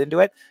get blood into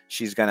it.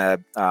 She's going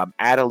to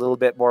add a little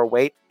bit more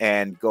weight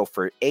and go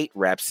for 8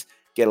 reps,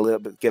 get a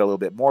little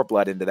bit more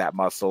blood into that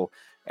muscle.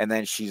 And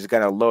then she's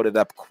going to load it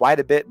up quite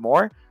a bit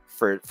more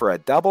for a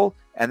double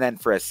and then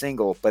for a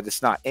single, but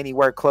it's not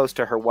anywhere close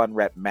to her 1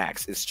 rep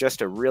max. It's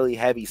just a really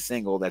heavy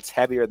single that's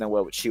heavier than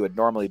what she would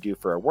normally do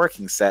for a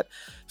working set.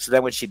 So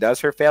then when she does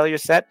her failure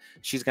set,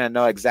 she's going to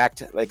know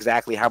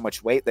exactly how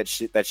much weight that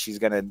she's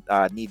going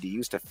to need to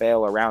use to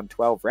fail around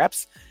 12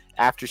 reps.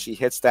 After she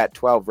hits that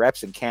 12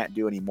 reps and can't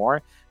do any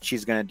more,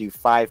 she's going to do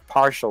 5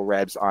 partial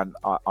reps on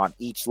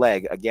each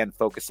leg, again,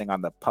 focusing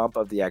on the pump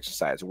of the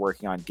exercise,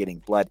 working on getting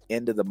blood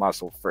into the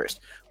muscle first.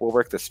 We'll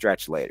work the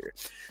stretch later.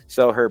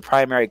 So her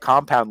primary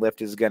compound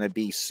lift is going to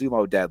be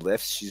sumo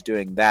deadlifts. She's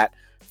doing that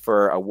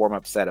for a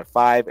warm-up set of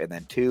 5, and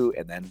then 2,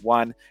 and then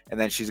 1, and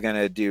then she's going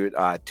to do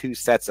 2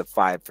 sets of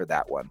 5 for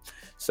that one.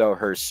 So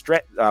her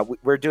strength,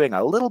 we're doing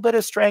a little bit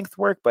of strength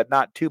work, but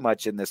not too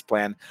much in this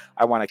plan.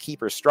 I want to keep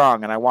her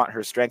strong, and I want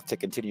her strength to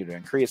continue to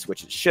increase,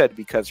 which it should,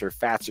 because her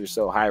fats are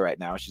so high right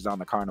now. She's on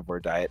the carnivore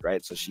diet,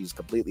 right? So she's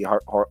completely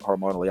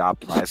hormonally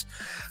optimized.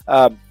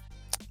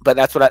 But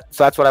that's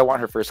what I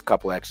want her first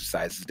couple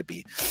exercises to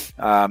be.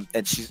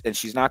 And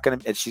she's not going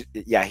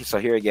to, so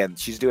here again,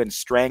 she's doing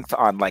strength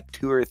on like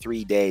 2 or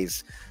 3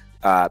 days,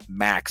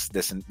 max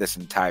this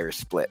entire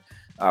split.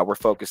 We're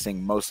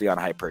focusing mostly on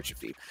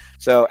hypertrophy.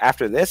 So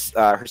after this,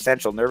 her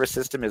central nervous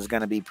system is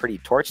going to be pretty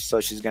torched. So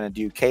she's going to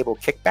do cable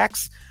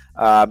kickbacks,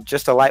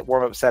 just a light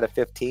warm-up set of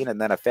 15 and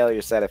then a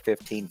failure set of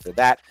 15 for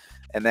that.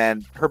 And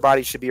then her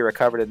body should be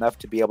recovered enough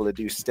to be able to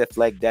do stiff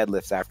leg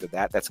deadlifts after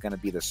that. That's going to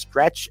be the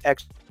stretch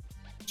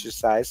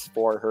exercise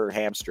for her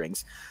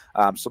hamstrings.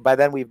 So by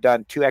then we've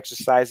done 2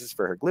 exercises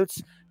for her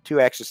glutes, 2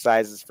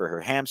 exercises for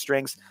her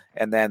hamstrings,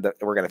 and then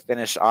we're going to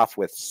finish off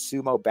with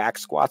sumo back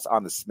squats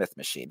on the Smith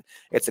machine.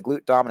 It's a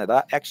glute dominant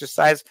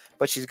exercise,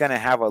 but she's going to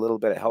have a little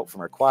bit of help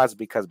from her quads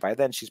because by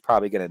then she's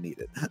probably going to need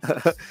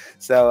it.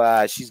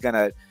 So she's going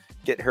to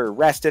get her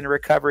rest and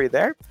recovery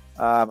there.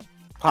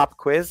 Pop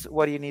quiz.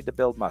 What do you need to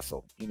build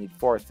muscle? You need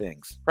 4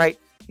 things, right?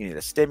 You need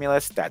a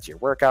stimulus. That's your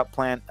workout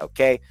plan.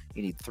 Okay.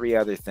 You need 3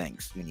 other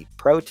things. You need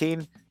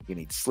protein, you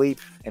need sleep,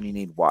 and you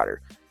need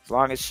water. As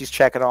long as she's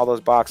checking all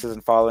those boxes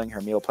and following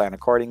her meal plan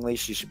accordingly,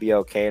 she should be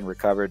okay and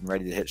recovered and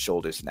ready to hit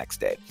shoulders the next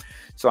day.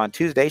 So on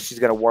Tuesday, she's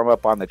going to warm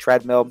up on the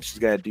treadmill. She's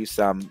going to do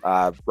some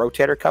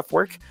rotator cuff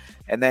work,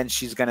 and then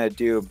she's going to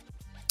do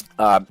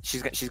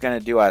she's going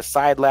to do a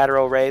side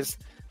lateral raise,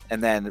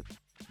 and then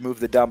move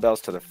the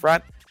dumbbells to the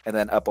front, and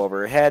then up over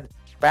her head,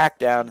 back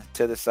down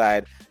to the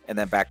side, and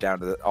then back down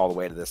to all the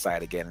way to the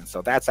side again. And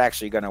so that's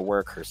actually going to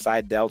work her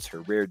side delts, her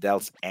rear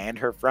delts, and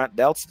her front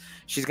delts.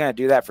 She's going to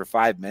do that for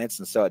 5 minutes,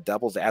 and so it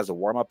doubles as a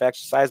warm-up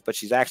exercise, but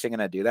she's actually going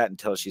to do that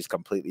until she's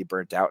completely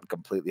burnt out and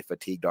completely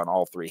fatigued on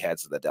all 3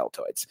 heads of the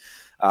deltoids.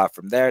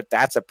 From there,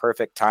 that's a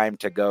perfect time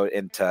to go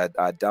into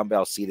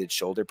dumbbell seated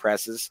shoulder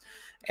presses.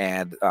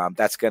 And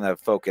that's going to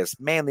focus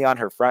mainly on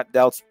her front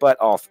delts, but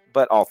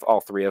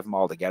all 3 of them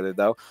all together,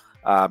 though.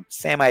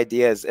 Same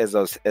idea as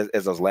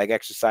those leg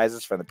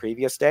exercises from the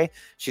previous day.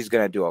 She's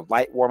going to do a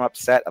light warm-up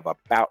set of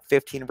about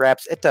 15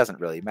 reps. It doesn't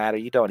really matter.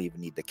 You don't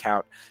even need to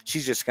count.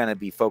 She's just going to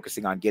be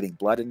focusing on getting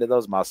blood into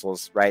those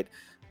muscles, right?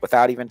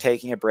 Without even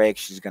taking a break.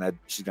 She's gonna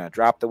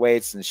drop the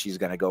weights, and she's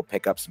gonna go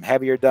pick up some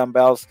heavier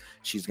dumbbells.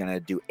 She's gonna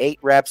do 8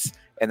 reps,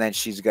 and then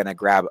she's gonna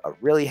grab a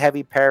really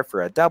heavy pair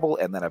for a double,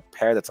 and then a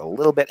pair that's a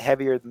little bit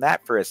heavier than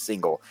that for a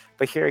single.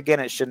 But here again,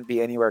 it shouldn't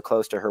be anywhere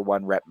close to her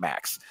 1 rep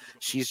max.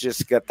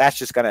 That's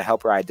just gonna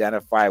help her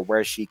identify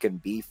where she can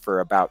be for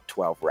about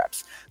 12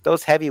 reps.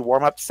 Those heavy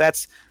warm-up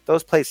sets,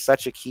 those play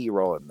such a key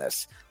role in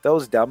this.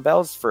 Those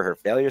dumbbells for her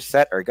failure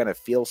set are going to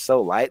feel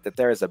so light that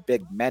there is a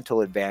big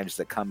mental advantage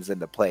that comes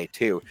into play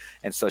too.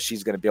 And so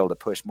she's going to be able to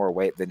push more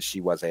weight than she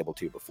was able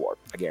to before.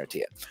 I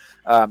guarantee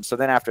it. So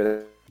then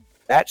after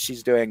that,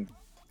 she's doing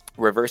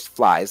reverse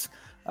flies.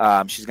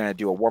 She's going to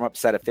do a warm-up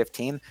set of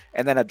 15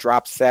 and then a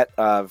drop set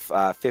of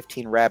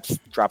 15 reps,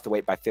 drop the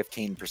weight by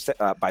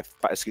 15%, by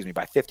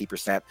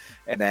 50%,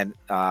 and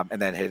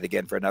then hit it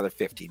again for another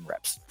 15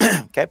 reps.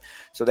 Okay.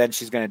 So then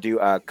she's going to do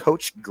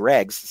Coach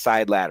Greg's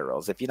side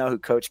laterals. If you know who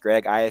Coach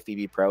Greg,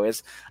 IFBB Pro,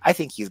 is, I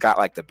think he's got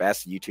like the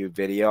best YouTube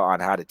video on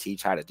how to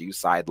teach how to do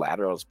side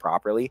laterals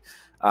properly.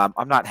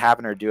 I'm not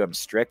having her do them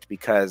strict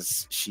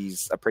because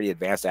she's a pretty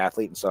advanced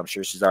athlete, and so I'm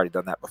sure she's already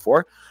done that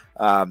before.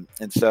 And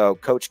so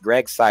Coach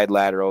Greg's side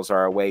laterals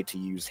are a way to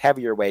use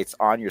heavier weights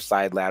on your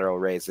side lateral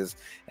raises,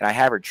 and I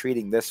have her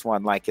treating this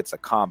one like it's a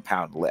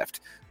compound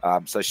lift.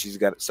 So she's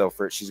going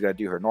to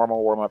do her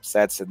normal warm-up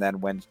sets, and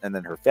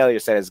then her failure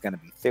set is going to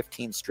be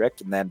 15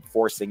 strict, and then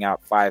forcing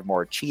out 5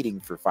 more,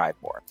 cheating for 5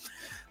 more.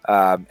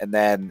 And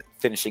then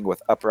finishing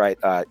with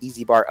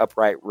easy bar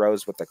upright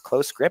rows with a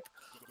close grip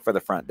for the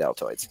front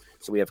deltoids.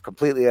 So we have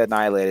completely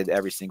annihilated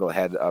every single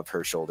head of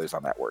her shoulders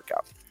on that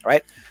workout. All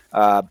right.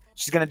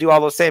 She's going to do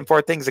all those same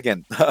 4 things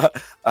again.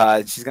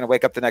 She's going to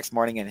wake up the next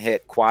morning and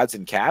hit quads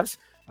and calves.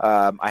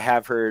 I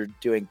have her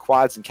doing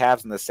quads and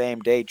calves on the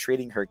same day,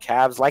 treating her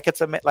calves like it's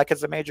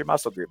a major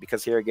muscle group,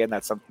 because here again,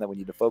 that's something that we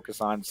need to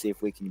focus on, see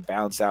if we can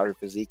balance out her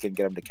physique and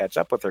get them to catch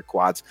up with her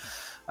quads.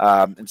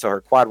 And so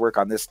her quad work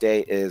on this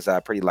day is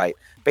pretty light.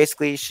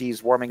 Basically,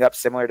 she's warming up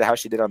similar to how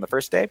she did on the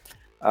first day.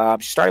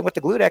 She's starting with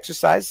the glute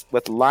exercise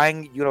with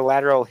lying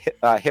unilateral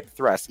hip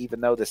thrust,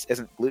 even though this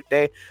isn't glute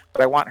day,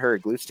 but I want her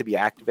glutes to be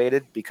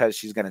activated because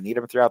she's going to need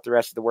them throughout the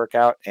rest of the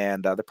workout,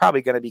 and they're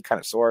probably going to be kind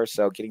of sore,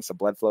 so getting some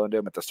blood flow into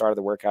them at the start of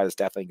the workout is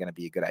definitely going to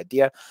be a good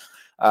idea.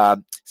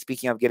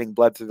 Speaking of getting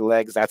blood through the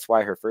legs, that's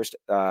why her first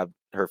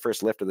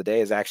lift of the day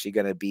is actually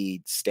going to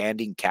be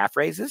standing calf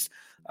raises,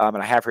 and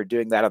I have her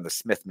doing that on the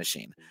Smith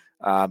machine.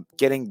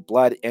 Getting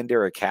blood into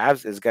her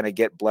calves is going to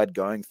get blood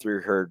going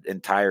through her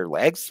entire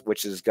legs,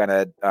 which is going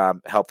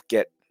to help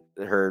get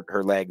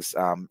her legs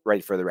ready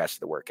for the rest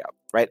of the workout,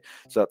 right?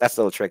 So that's a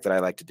little trick that I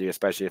like to do,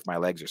 especially if my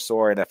legs are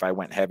sore and if I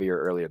went heavier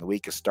earlier in the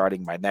week, is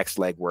starting my next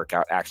leg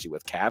workout actually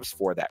with calves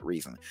for that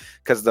reason,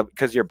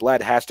 because your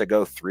blood has to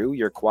go through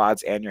your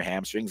quads and your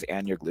hamstrings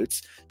and your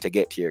glutes to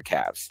get to your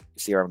calves. You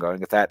see where I'm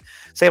going with that?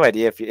 Same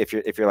idea. If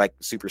you're like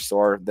super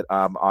sore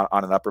on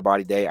an upper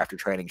body day after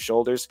training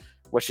shoulders,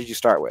 what should you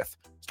start with?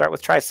 Start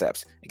with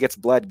triceps. It gets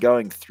blood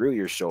going through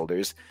your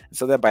shoulders. And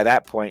so then by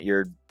that point,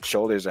 your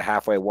shoulders are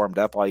halfway warmed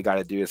up. All you got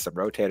to do is some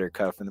rotator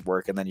cuff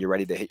work, and then you're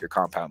ready to hit your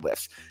compound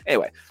lifts.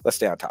 Anyway, let's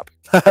stay on topic.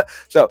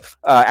 So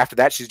after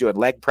that, she's doing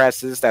leg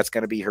presses. That's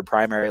going to be her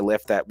primary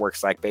lift that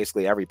works like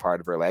basically every part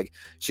of her leg.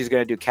 She's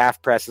going to do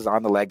calf presses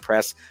on the leg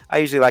press. I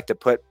usually like to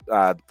put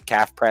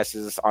calf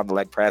presses on the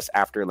leg press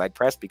after leg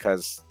press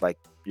because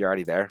you're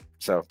already there.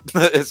 So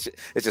it's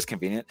just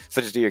convenient.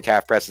 So just do your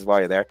calf presses while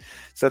you're there.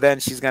 So then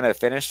she's going to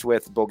finish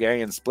with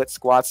Bulgarian split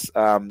squats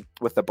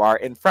with the bar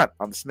in front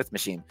on the Smith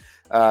machine.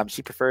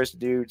 She prefers to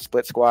do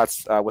split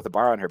squats with a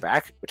bar on her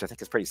back, which I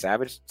think is pretty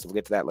savage. So we'll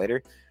get to that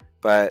later.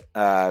 But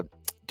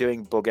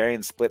doing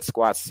Bulgarian split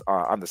squats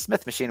on the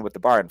Smith machine with the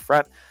bar in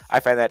front,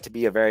 I find that to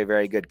be a very,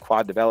 very good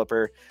quad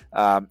developer.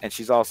 And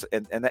she's also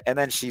and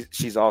then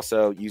she's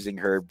also using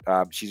her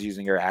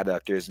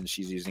adductors, and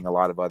she's using a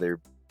lot of other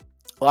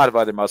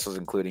muscles,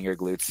 including your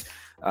glutes,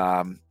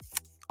 on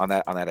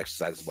that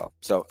exercise as well.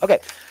 So, okay.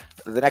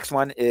 The next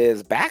one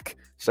is back.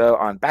 So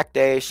on back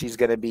day, she's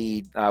going to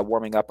be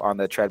warming up on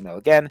the treadmill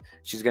again.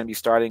 She's going to be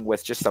starting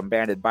with just some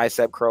banded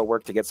bicep curl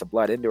work to get some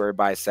blood into her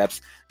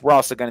biceps. We're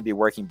also going to be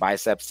working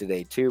biceps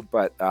today too,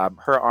 but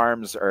her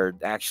arms are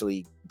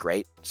actually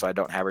great, so I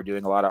don't have her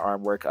doing a lot of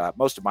arm work.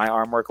 Most of my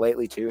arm work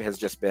lately too has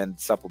just been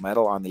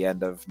supplemental on the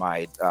end of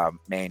my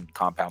main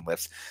compound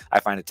lifts.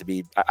 I find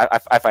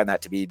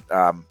that to be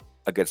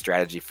a good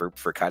strategy for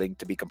cutting,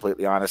 to be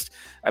completely honest.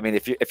 I mean,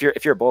 if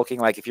you're bulking,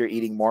 like if you're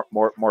eating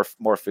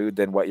more food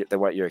than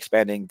what you're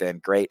expending, then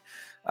great.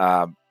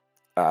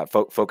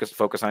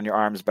 Focus on your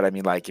arms. But I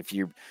mean, like if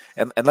you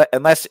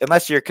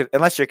unless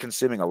you're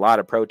consuming a lot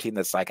of protein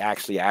that's like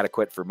actually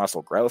adequate for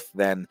muscle growth,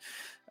 then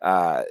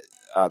on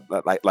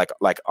a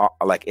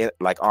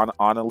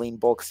lean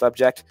bulk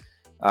subject,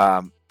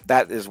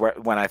 that is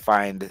when I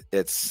find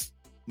it's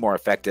more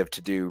effective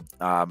to do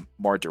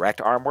more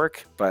direct arm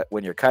work. But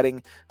when you're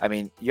cutting, I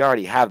mean, you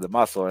already have the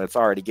muscle and it's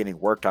already getting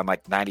worked on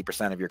like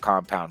 90% of your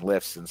compound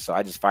lifts. And so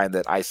I just find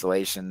that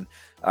isolation,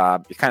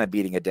 you're kind of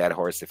beating a dead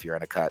horse if you're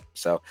in a cut.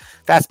 So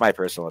that's my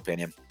personal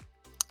opinion.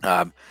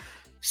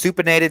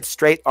 Supinated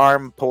straight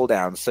arm pull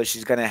down. So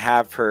she's going to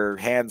have her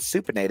hands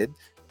supinated,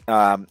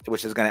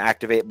 which is going to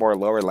activate more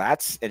lower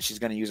lats, and she's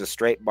going to use a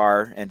straight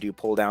bar and do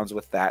pull downs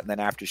with that. And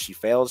then after she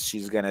fails,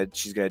 she's going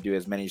to do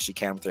as many as she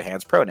can with her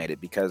hands pronated,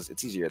 because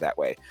it's easier that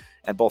way.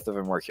 And both of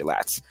them work your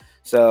lats.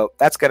 So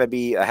that's going to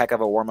be a heck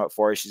of a warm up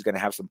for her. She's going to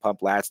have some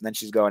pump lats, and then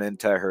she's going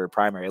into her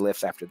primary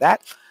lifts after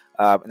that.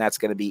 And that's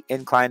going to be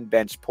incline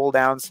bench pull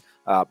downs.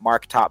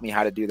 Mark taught me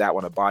how to do that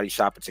one at Body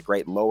Shop. It's a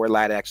great lower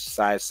lat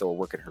exercise, so we're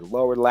working her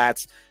lower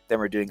lats. Then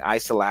we're doing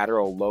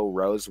isolateral low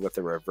rows with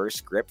a reverse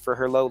grip for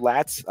her low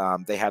lats.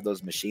 They have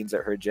those machines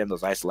at her gym,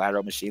 those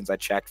isolateral machines. I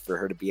checked for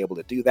her to be able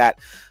to do that.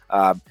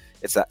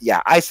 It's a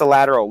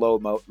isolateral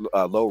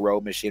low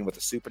row machine with a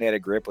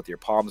supinated grip with your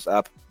palms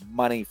up.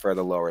 Money for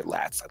the lower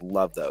lats. I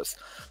love those.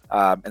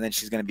 And then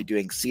she's going to be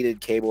doing seated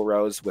cable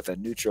rows with a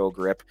neutral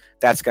grip.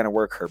 That's going to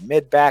work her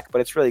mid back,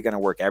 but it's really going to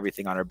work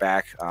everything on her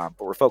back. But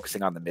we're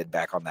focusing on the mid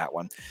back on that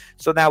one.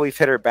 So now we've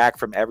hit her back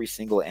from every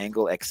single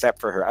angle except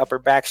for her upper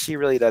back. She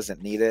really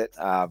doesn't need it.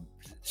 I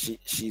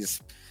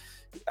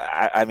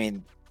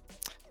mean,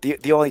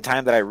 the only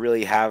time that I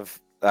really have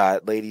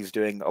ladies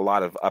doing a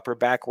lot of upper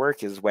back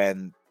work is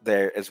when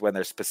they're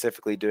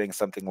specifically doing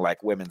something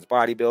like women's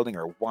bodybuilding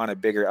or want a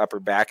bigger upper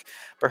back,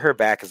 but her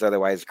back is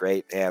otherwise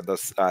great. And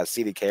those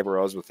seated cable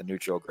rows with the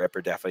neutral grip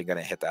are definitely going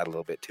to hit that a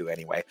little bit too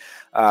anyway.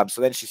 So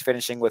then she's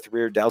finishing with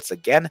rear delts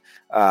again,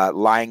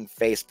 lying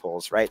face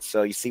pulls, right?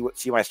 So you see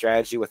my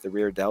strategy with the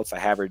rear delts. I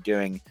have her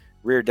doing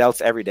rear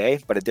delts every day,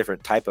 but a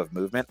different type of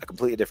movement, a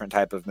completely different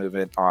type of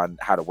movement on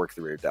how to work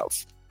the rear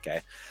delts.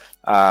 Okay.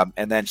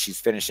 And then she's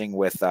finishing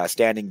with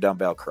standing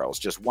dumbbell curls,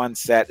 just one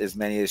set, as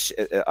many as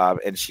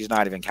and she's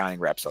not even counting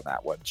reps on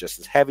that one, just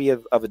as heavy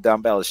of a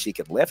dumbbell as she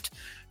can lift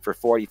for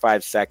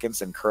 45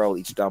 seconds and curl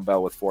each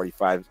dumbbell with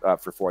 45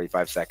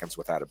 seconds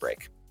without a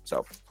break.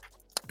 So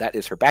that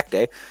is her back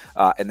day.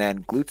 And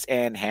then glutes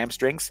and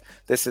hamstrings.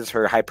 This is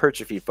her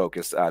hypertrophy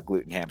focused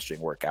glute and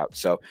hamstring workout.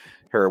 So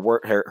her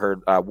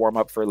warm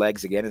up for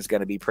legs again is going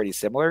to be pretty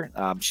similar.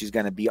 She's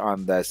going to be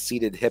on the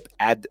seated hip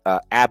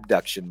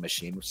abduction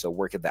machine, so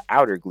working the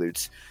outer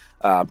glutes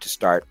to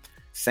start.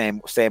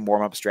 Same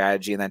warm up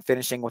strategy, and then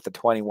finishing with the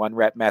 21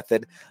 rep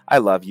method. I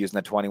love using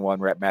the 21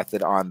 rep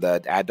method on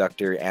the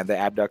adductor and the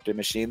abductor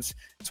machines.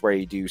 It's where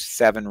you do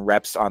 7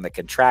 reps on the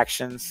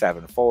contraction,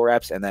 7 full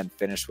reps, and then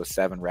finish with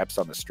 7 reps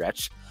on the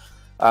stretch.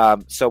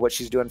 So what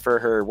she's doing for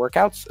her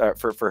workouts,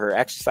 for her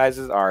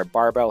exercises, are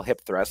barbell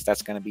hip thrust.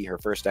 That's going to be her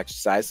first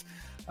exercise.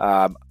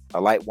 A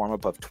light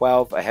warm-up of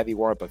 12, a heavy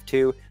warm-up of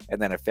 2,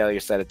 and then a failure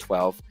set of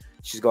 12.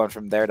 She's going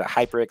from there to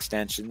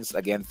hyperextensions,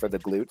 again for the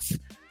glutes.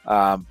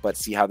 But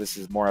see how this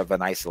is more of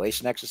an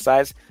isolation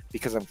exercise,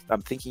 because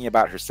I'm thinking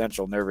about her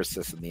central nervous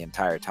system the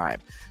entire time.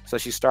 So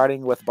she's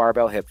starting with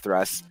barbell hip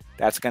thrusts.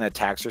 That's going to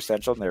tax her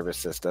central nervous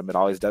system. It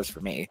always does for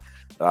me.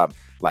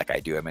 Like I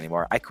do them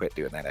anymore. I quit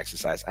doing that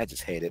exercise. I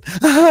just hate it.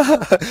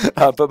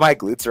 But my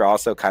glutes are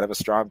also kind of a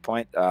strong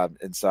point.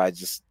 And so I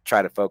just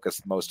try to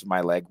focus most of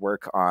my leg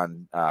work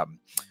on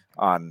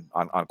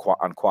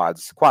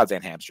quads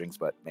and hamstrings,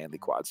 but mainly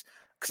quads,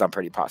 because I'm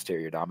pretty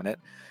posterior dominant.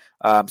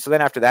 So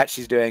then after that,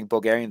 she's doing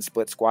Bulgarian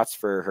split squats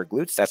for her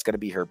glutes. That's going to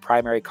be her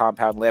primary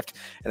compound lift.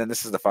 And then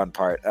this is the fun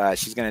part.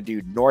 She's going to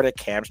do Nordic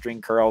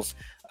hamstring curls.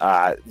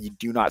 You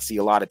do not see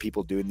a lot of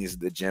people doing these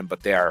at the gym,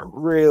 but they are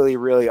really,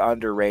 really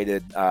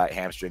underrated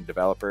hamstring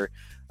developer.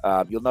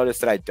 You'll notice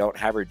that I don't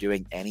have her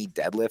doing any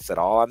deadlifts at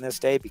all on this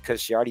day, because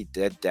she already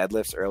did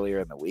deadlifts earlier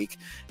in the week,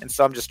 and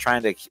so I'm just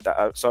trying to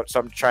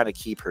I'm trying to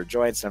keep her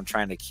joints, and I'm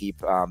trying to keep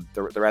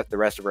the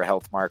rest of her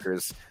health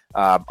markers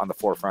on the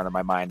forefront of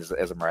my mind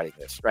as I'm writing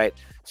this, right?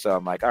 So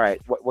I'm like, all right,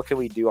 what can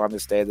we do on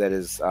this day that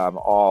is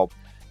all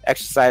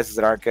exercises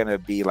that aren't going to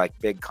be like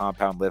big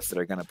compound lifts that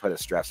are going to put a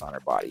stress on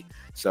her body?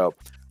 So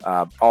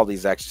all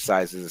these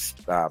exercises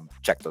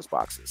check those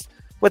boxes,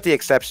 with the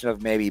exception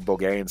of maybe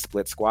Bulgarian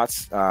split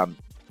squats.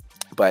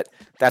 But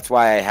that's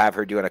why I have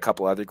her doing a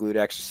couple other glute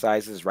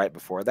exercises right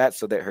before that,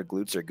 so that her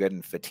glutes are good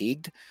and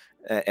fatigued.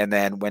 And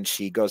then when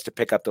she goes to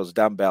pick up those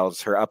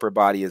dumbbells, her upper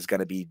body is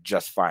going to be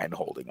just fine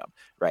holding them,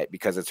 right?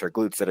 Because it's her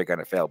glutes that are going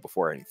to fail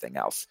before anything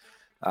else.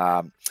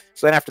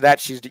 So then after that,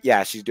 she's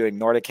doing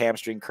Nordic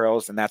hamstring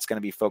curls, and that's going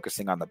to be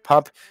focusing on the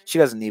pump. She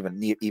doesn't even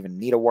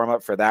need a warm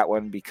up for that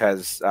one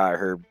because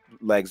her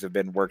legs have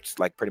been worked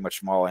like pretty much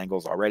from all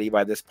angles already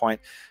by this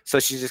point. So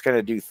she's just going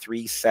to do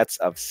 3 sets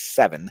of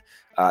 7.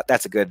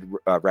 That's a good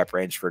rep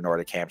range for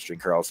Nordic hamstring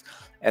curls.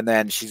 And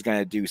then she's going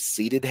to do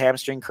seated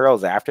hamstring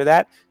curls after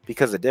that,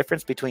 because the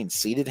difference between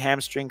seated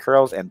hamstring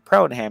curls and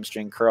prone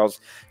hamstring curls,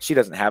 she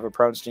doesn't have a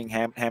prone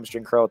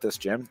hamstring curl at this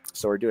gym.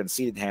 So we're doing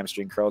seated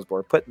hamstring curls, but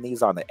we're putting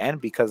these on the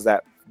end because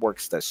that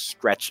works the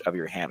stretch of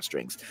your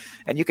hamstrings.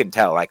 And you can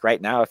tell, like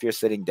right now, if you're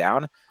sitting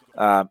down,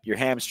 your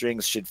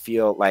hamstrings should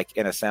feel like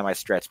in a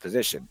semi-stretched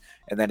position.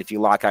 And then if you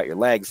lock out your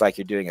legs like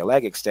you're doing a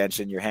leg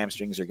extension, your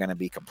hamstrings are going to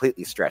be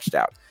completely stretched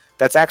out.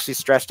 That's actually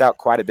stretched out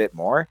quite a bit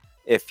more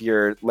if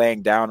you're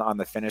laying down on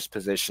the finished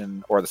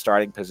position or the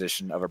starting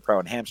position of a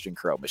prone hamstring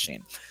curl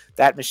machine.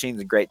 That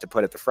machine's great to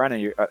put at the front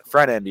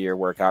end of your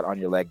workout on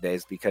your leg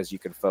days because you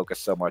can focus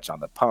so much on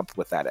the pump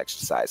with that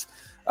exercise.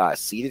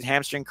 Seated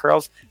hamstring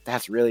curls,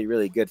 that's really,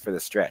 really good for the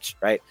stretch,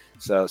 right?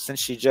 So since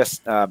she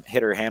just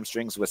hit her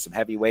hamstrings with some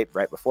heavy weight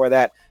right before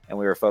that, and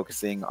we were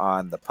focusing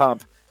on the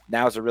pump,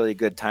 now is a really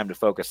good time to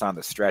focus on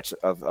the stretch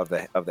of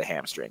the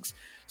hamstrings.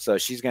 So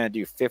she's going to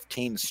do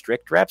 15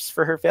 strict reps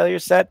for her failure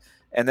set.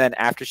 And then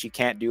after she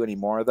can't do any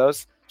more of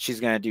those, she's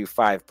going to do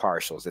 5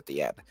 partials at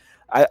the end.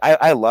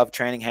 I love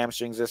training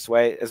hamstrings this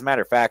way. As a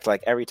matter of fact,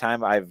 like every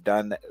time I've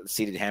done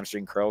seated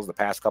hamstring curls the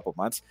past couple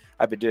months,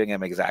 I've been doing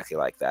them exactly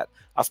like that.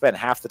 I'll spend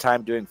half the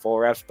time doing full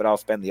reps, but I'll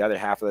spend the other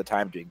half of the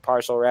time doing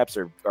partial reps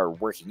or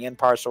working in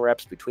partial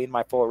reps between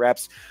my full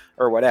reps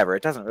or whatever.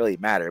 It doesn't really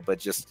matter, but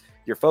just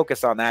your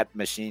focus on that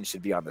machine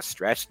should be on the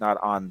stretch, not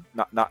on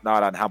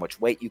how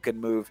much weight you can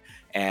move,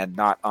 and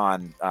not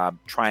on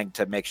trying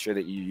to make sure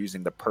that you're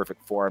using the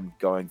perfect form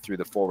going through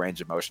the full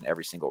range of motion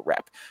every single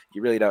rep.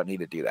 You really don't need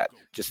to do that.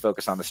 Just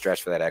focus on the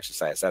stretch for that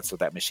exercise. That's what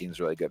that machine is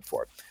really good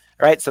for.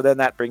 All right, so then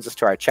that brings us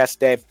to our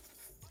chest day.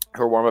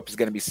 Her warm-up is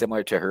going to be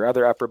similar to her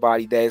other upper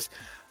body days.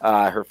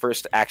 Her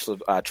first actual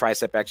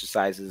tricep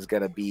exercise is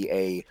going to be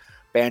a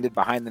banded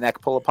behind the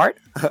neck pull apart.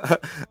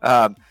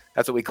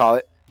 That's what we call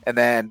it. And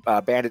then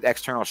banded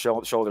external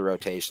shoulder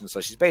rotation.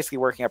 So she's basically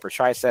working up her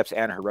triceps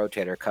and her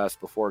rotator cuffs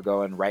before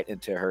going right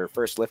into her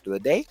first lift of the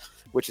day,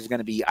 which is going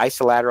to be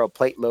isolateral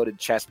plate-loaded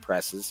chest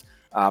presses.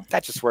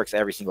 That just works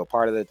every single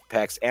part of the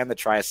pecs and the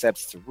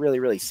triceps. It's a really,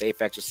 really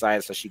safe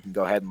exercise, so she can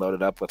go ahead and load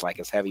it up with like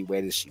as heavy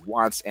weight as she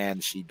wants,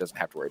 and she doesn't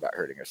have to worry about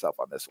hurting herself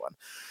on this one.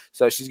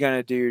 So she's going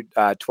to do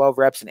 12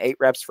 reps and 8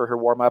 reps for her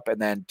warm-up,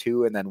 and then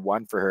 2 and then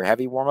 1 for her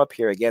heavy warm-up.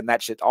 Here again,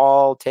 that should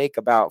all take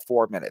about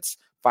 4 minutes.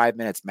 5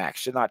 minutes max.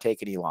 Should not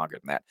take any longer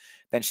than that.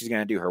 Then she's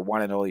going to do her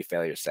one and only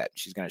failure set.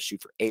 She's going to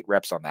shoot for 8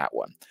 reps on that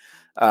one.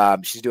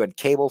 She's doing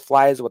cable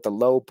flies with a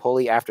low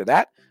pulley after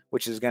that,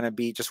 which is going to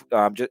be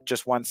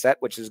just one set,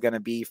 which is going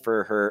to be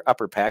for her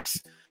upper pecs,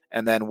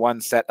 and then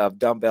 1 set of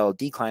dumbbell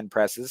decline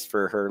presses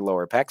for her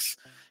lower pecs,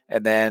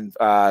 and then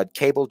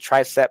cable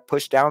tricep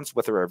push downs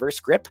with a reverse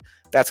grip.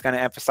 That's going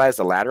to emphasize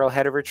the lateral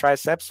head of her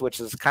triceps,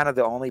 which is kind of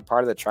the only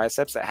part of the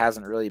triceps that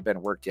hasn't really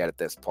been worked yet at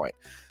this point.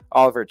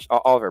 All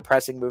of her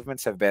pressing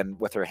movements have been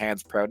with her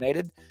hands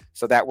pronated,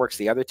 so that works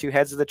the other 2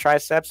 heads of the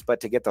triceps. But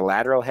to get the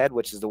lateral head,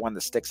 which is the one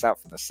that sticks out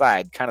from the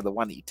side, kind of the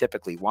one that you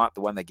typically want,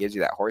 the one that gives you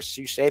that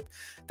horseshoe shape,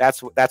 that's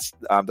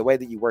the way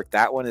that you work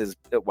that one is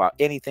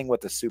anything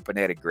with a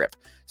supinated grip.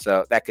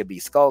 So that could be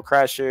skull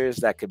crushers,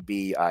 that could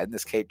be in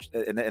this case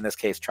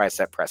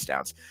tricep press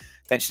downs.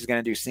 Then she's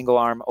going to do single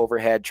arm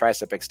overhead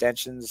tricep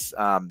extensions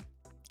and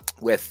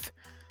that's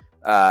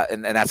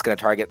going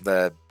to target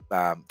the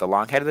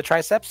long head of the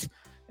triceps.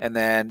 And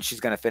then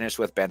she's going to finish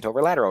with bent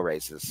over lateral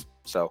raises.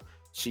 So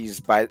she's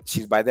by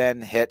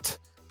then hit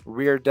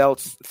rear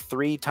delts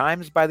 3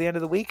 times by the end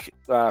of the week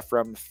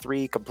from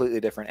 3 completely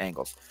different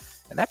angles.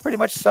 And that pretty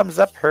much sums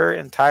up her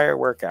entire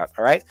workout.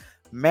 All right,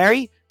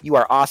 Mary, you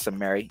are awesome,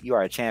 Mary. You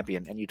are a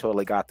champion, and you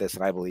totally got this,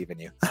 and I believe in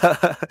you.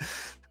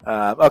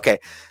 Okay,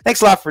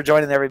 thanks a lot for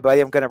joining,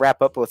 everybody. I'm going to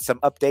wrap up with some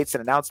updates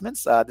and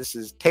announcements. This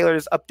is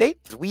Taylor's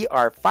update. We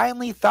are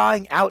finally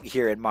thawing out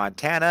here in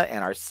Montana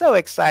and are so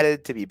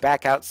excited to be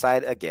back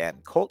outside again.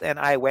 Colt and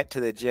I went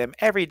to the gym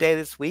every day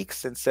this week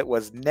since it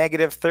was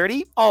negative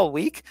 30 all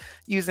week.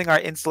 Using our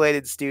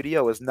insulated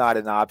studio was not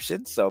an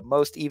option, so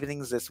most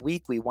evenings this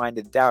week we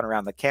winded down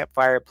around the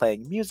campfire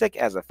playing music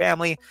as a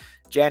family.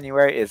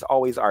 January is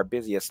always our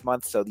busiest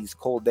month, so these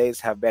cold days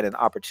have been an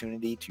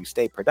opportunity to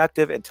stay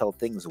productive until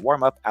things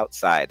warm up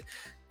outside.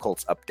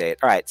 Colt's update.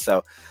 All right,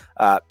 so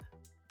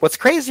what's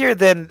crazier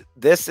than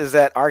this is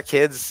that our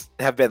kids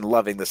have been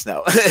loving the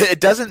snow.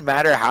 It doesn't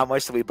matter how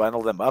much we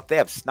bundle them up. They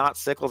have snot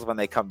sickles when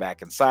they come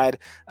back inside.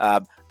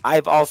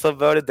 I've also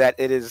voted that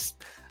it is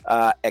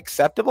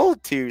acceptable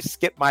to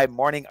skip my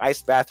morning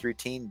ice bath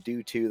routine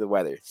due to the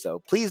weather. So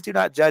please do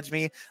not judge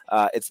me.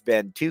 It's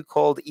been too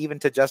cold even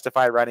to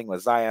justify running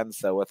with Zion.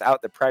 So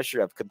without the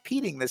pressure of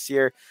competing this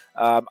year,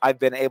 I've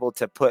been able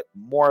to put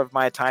more of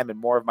my time and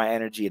more of my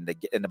energy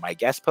into my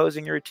guest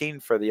posing routine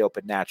for the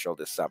Open Natural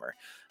this summer.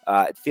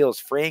 It feels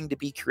freeing to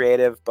be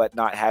creative, but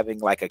not having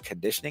like a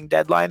conditioning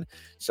deadline.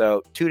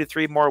 So 2 to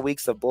 3 more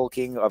weeks of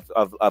bulking, of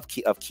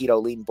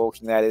keto lean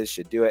bulking, that is,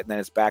 should do it. And then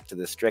it's back to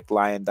the strict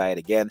lion diet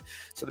again.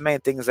 So the main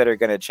things that are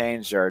going to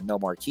change are no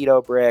more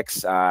keto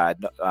bricks,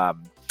 and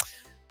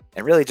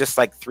really just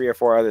like 3 or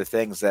 4 other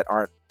things that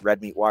aren't red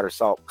meat, water,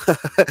 salt.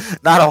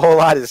 Not a whole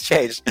lot has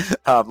changed.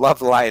 Love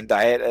the lion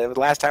diet.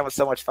 Last time was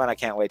so much fun. I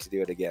can't wait to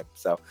do it again.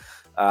 So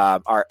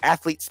our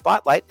athlete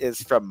spotlight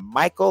is from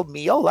Michael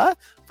Miola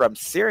from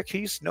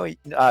Syracuse,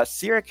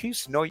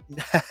 Syracuse,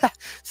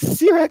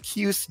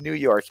 New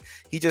York.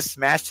 He just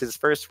smashed his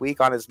first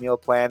week on his meal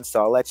plan,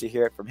 so I'll let you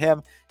hear it from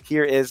him.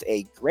 Here is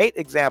a great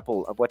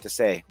example of what to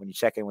say when you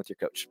check in with your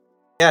coach.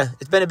 Yeah,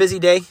 it's been a busy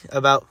day,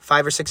 about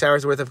 5 or 6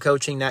 hours worth of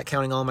coaching, not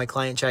counting all my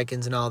client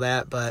check-ins and all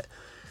that, but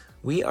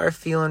we are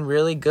feeling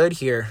really good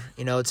here.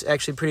 You know, it's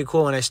actually pretty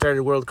cool. When I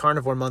started World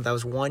Carnivore Month, I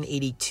was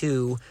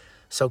 182.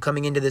 So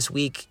coming into this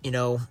week, you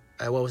know,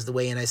 what was the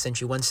weigh-in I sent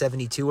you,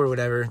 172 or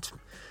whatever. It's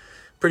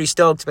pretty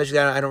stoked, especially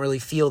that I don't really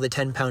feel the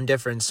 10-pound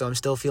difference. So I'm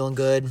still feeling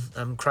good.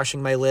 I'm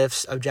crushing my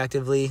lifts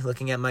objectively.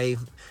 Looking at my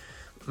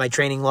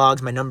training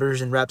logs, my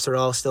numbers and reps are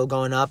all still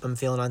going up. I'm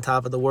feeling on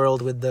top of the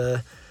world with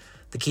the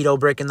keto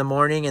brick in the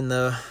morning and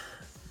the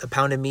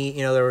pound of meat,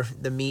 you know,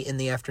 the meat in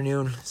the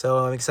afternoon. So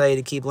I'm excited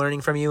to keep learning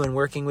from you and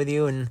working with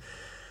you and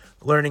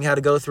learning how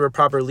to go through a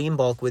proper lean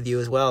bulk with you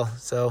as well.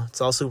 So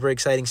it's all super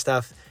exciting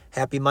stuff.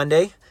 Happy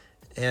Monday.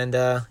 And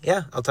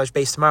yeah, I'll touch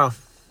base tomorrow.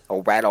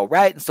 All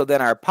right. And so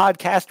then our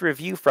podcast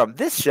review from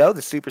this show,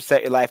 the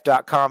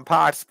supersetyourlife.com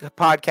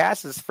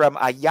podcast, is from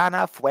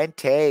Ayana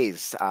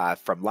Fuentes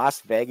from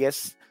Las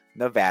Vegas,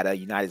 Nevada,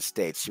 United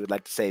States. She would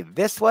like to say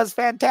this was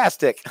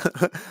fantastic.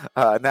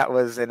 And that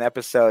was in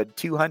episode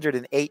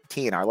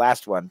 218, our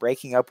last one,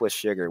 Breaking Up with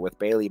Sugar with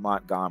Bailey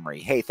Montgomery.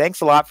 Hey, thanks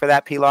a lot for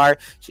that, Pilar.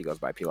 She goes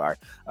by Pilar.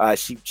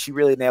 She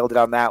really nailed it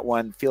on that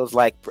one. Feels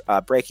like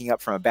breaking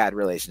up from a bad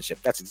relationship.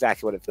 That's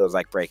exactly what it feels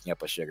like, breaking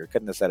up with sugar.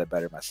 Couldn't have said it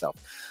better myself.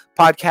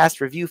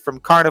 Podcast review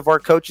from Carnivore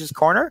Coach's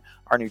Corner,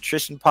 our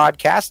nutrition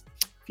podcast.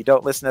 If you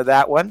don't listen to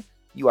that one,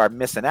 you are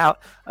missing out.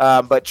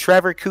 But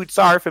Trevor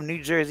Kutsar from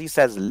New Jersey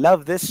says,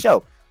 love this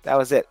show. That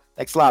was it.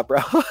 Thanks a lot, bro.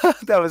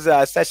 That was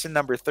session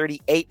number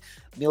 38,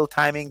 meal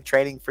timing,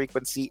 training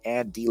frequency,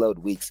 and deload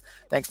weeks.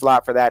 Thanks a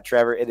lot for that,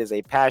 Trevor. It is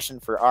a passion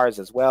for ours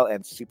as well,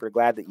 and super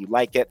glad that you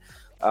like it.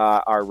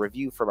 Our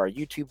review from our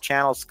YouTube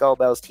channel,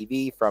 Skullbells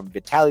TV, from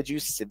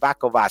Vitalijus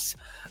Sivakovas.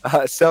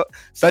 So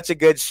such a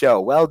good show.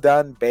 Well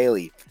done,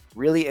 Bailey.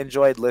 Really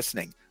enjoyed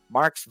listening.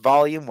 Mark's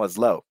volume was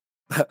low.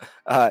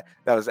 That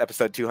was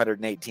episode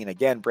 218,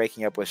 again,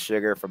 Breaking Up with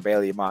Sugar from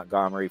Bailey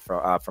Montgomery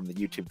from the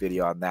YouTube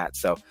video on that.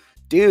 So,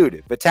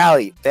 dude,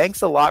 Vitaly,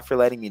 thanks a lot for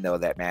letting me know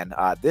that, man.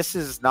 This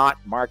is not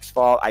Mark's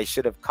fault. I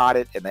should have caught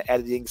it in the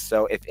editing.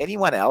 So if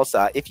anyone else,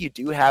 if you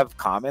do have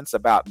comments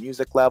about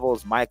music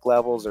levels, mic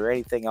levels, or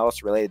anything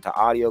else related to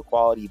audio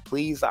quality,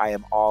 please, I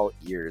am all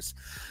ears.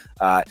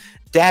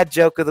 Dad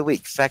joke of the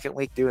week, second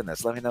week doing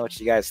this. Let me know what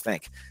you guys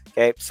think.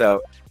 Okay,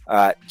 so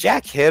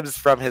Jack Hibbs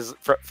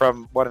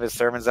from one of his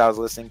sermons I was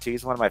listening to,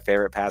 he's one of my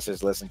favorite pastors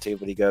to listen to,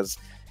 but he goes,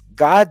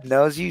 God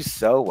knows you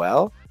so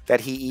well that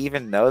he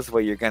even knows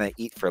what you're going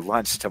to eat for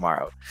lunch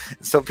tomorrow.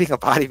 So being a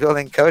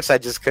bodybuilding coach, I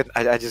just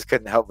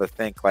couldn't help but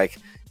think, like,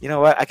 you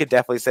know what? I could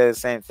definitely say the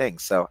same thing.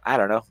 So I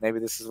don't know. Maybe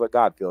this is what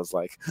God feels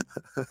like.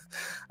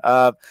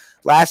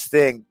 Last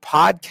thing,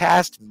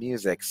 podcast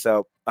music.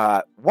 So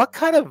what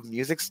kind of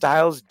music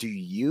styles do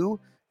you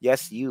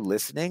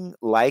listening,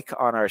 like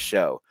on our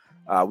show?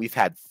 We've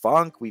had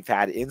funk, we've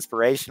had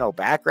inspirational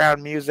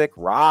background music,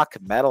 rock,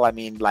 metal. I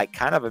mean, like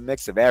kind of a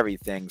mix of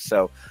everything.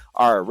 So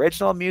our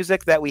original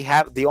music that we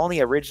have, the only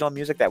original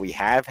music that we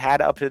have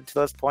had up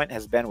until this point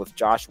has been with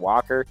Josh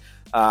Walker.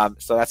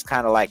 So that's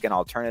kind of like an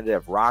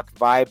alternative rock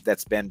vibe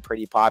that's been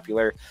pretty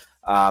popular.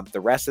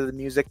 The rest of the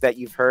music that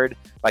you've heard,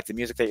 like the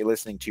music that you're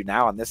listening to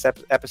now on this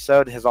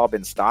episode, has all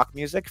been stock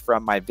music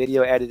from my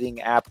video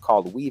editing app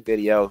called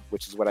WeVideo,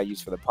 which is what I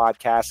use for the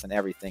podcast and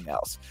everything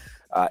else.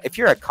 If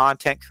you're a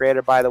content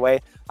creator, by the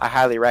way, I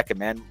highly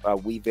recommend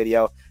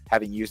WeVideo,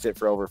 having used it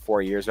for over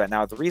 4 years right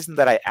now. The reason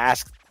that I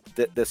asked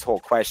this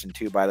whole question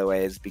too, by the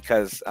way, is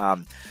because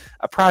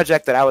a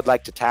project that I would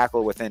like to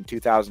tackle within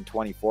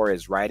 2024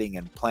 is writing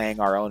and playing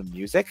our own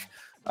music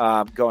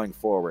going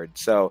forward.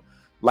 So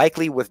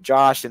likely with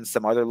Josh and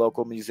some other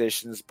local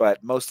musicians,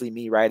 but mostly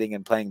me writing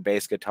and playing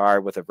bass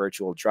guitar with a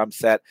virtual drum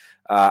set.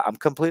 I'm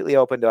completely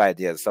open to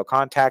ideas. So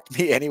contact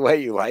me any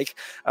way you like.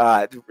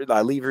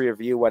 Leave a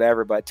review,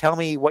 whatever. But tell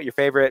me what your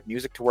favorite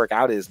music to work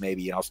out is,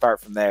 maybe, and I'll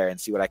start from there and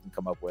see what I can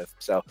come up with.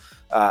 So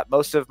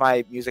most of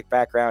my music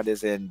background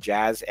is in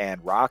jazz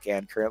and rock,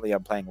 and currently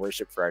I'm playing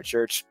worship for our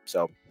church.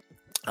 So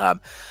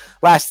Um,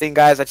 Last thing,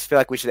 guys, I just feel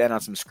like we should end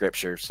on some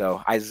scripture.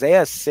 So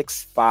Isaiah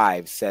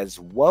 6:5 says,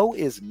 "Woe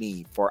is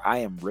me, for I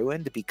am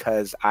ruined,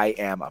 because I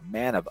am a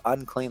man of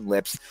unclean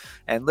lips,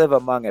 and live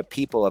among a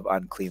people of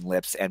unclean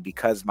lips, and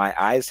because my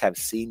eyes have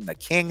seen the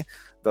King,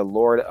 the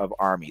Lord of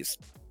armies."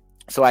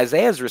 So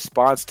Isaiah's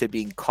response to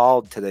being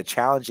called to the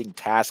challenging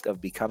task of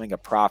becoming a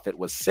prophet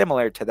was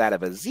similar to that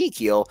of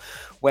Ezekiel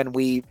when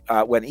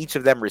each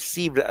of them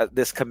received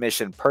this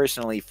commission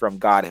personally from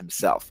God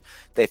himself.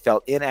 They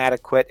felt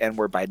inadequate and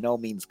were by no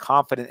means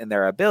confident in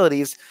their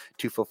abilities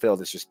to fulfill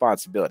this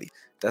responsibility.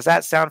 Does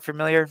that sound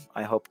familiar?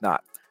 I hope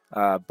not.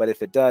 But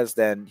if it does,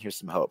 then here's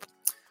some hope.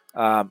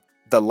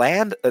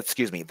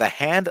 The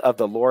hand of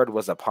the Lord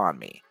was upon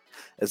me.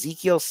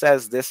 Ezekiel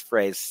says this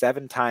phrase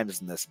 7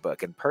 times in this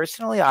book, and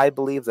personally, I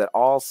believe that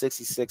all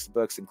 66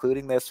 books,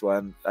 including this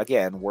one,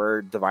 again,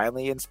 were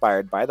divinely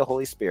inspired by the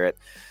Holy Spirit,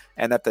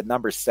 and that the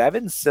number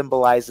 7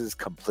 symbolizes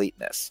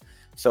completeness.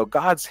 So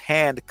God's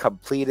hand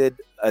completed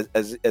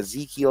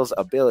Ezekiel's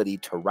ability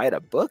to write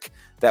a book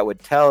that would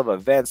tell of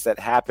events that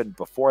happened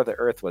before the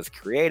earth was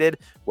created,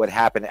 would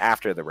happen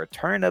after the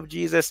return of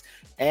Jesus,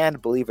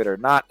 and believe it or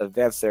not,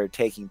 events that are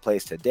taking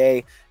place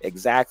today,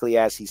 exactly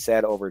as he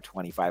said over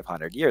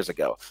 2,500 years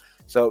ago.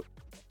 So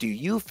do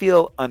you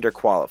feel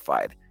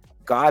underqualified?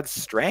 God's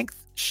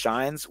strength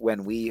shines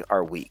when we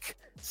are weak.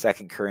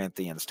 2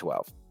 Corinthians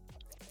 12.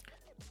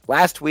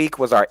 Last week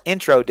was our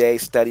intro day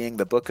studying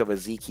the book of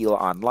Ezekiel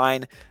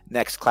online.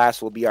 Next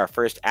class will be our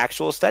first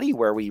actual study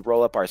where we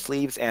roll up our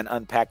sleeves and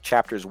unpack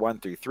chapters 1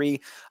 through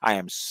 3. I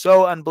am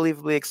so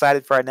unbelievably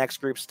excited for our next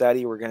group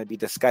study. We're going to be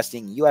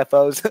discussing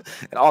UFOs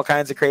and all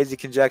kinds of crazy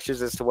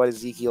conjectures as to what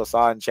Ezekiel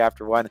saw in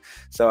chapter 1.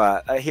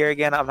 So here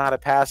again, I'm not a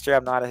pastor,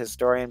 I'm not a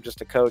historian, I'm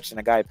just a coach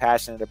and a guy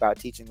passionate about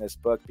teaching this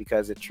book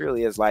because it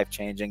truly is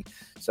life-changing.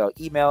 So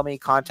email me,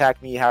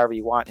 contact me however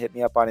you want, hit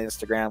me up on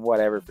Instagram,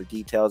 whatever, for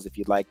details if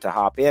you'd like to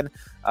hop in.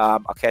 I'll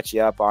catch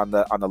you up on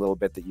the little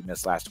bit that you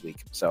missed last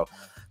week. So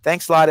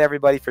thanks a lot,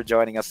 everybody, for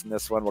joining us in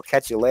this one. We'll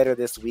catch you later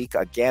this week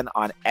again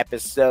on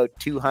episode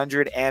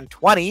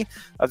 220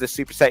 of the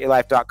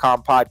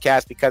SuperSetYourLife.com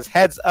podcast, because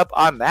heads up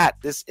on that,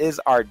 this is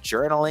our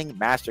journaling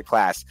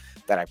masterclass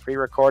that I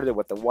pre-recorded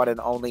with the one and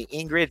only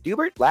Ingrid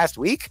Dubert last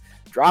week.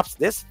 Drops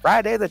this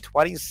Friday the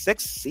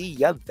 26th. See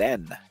ya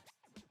then.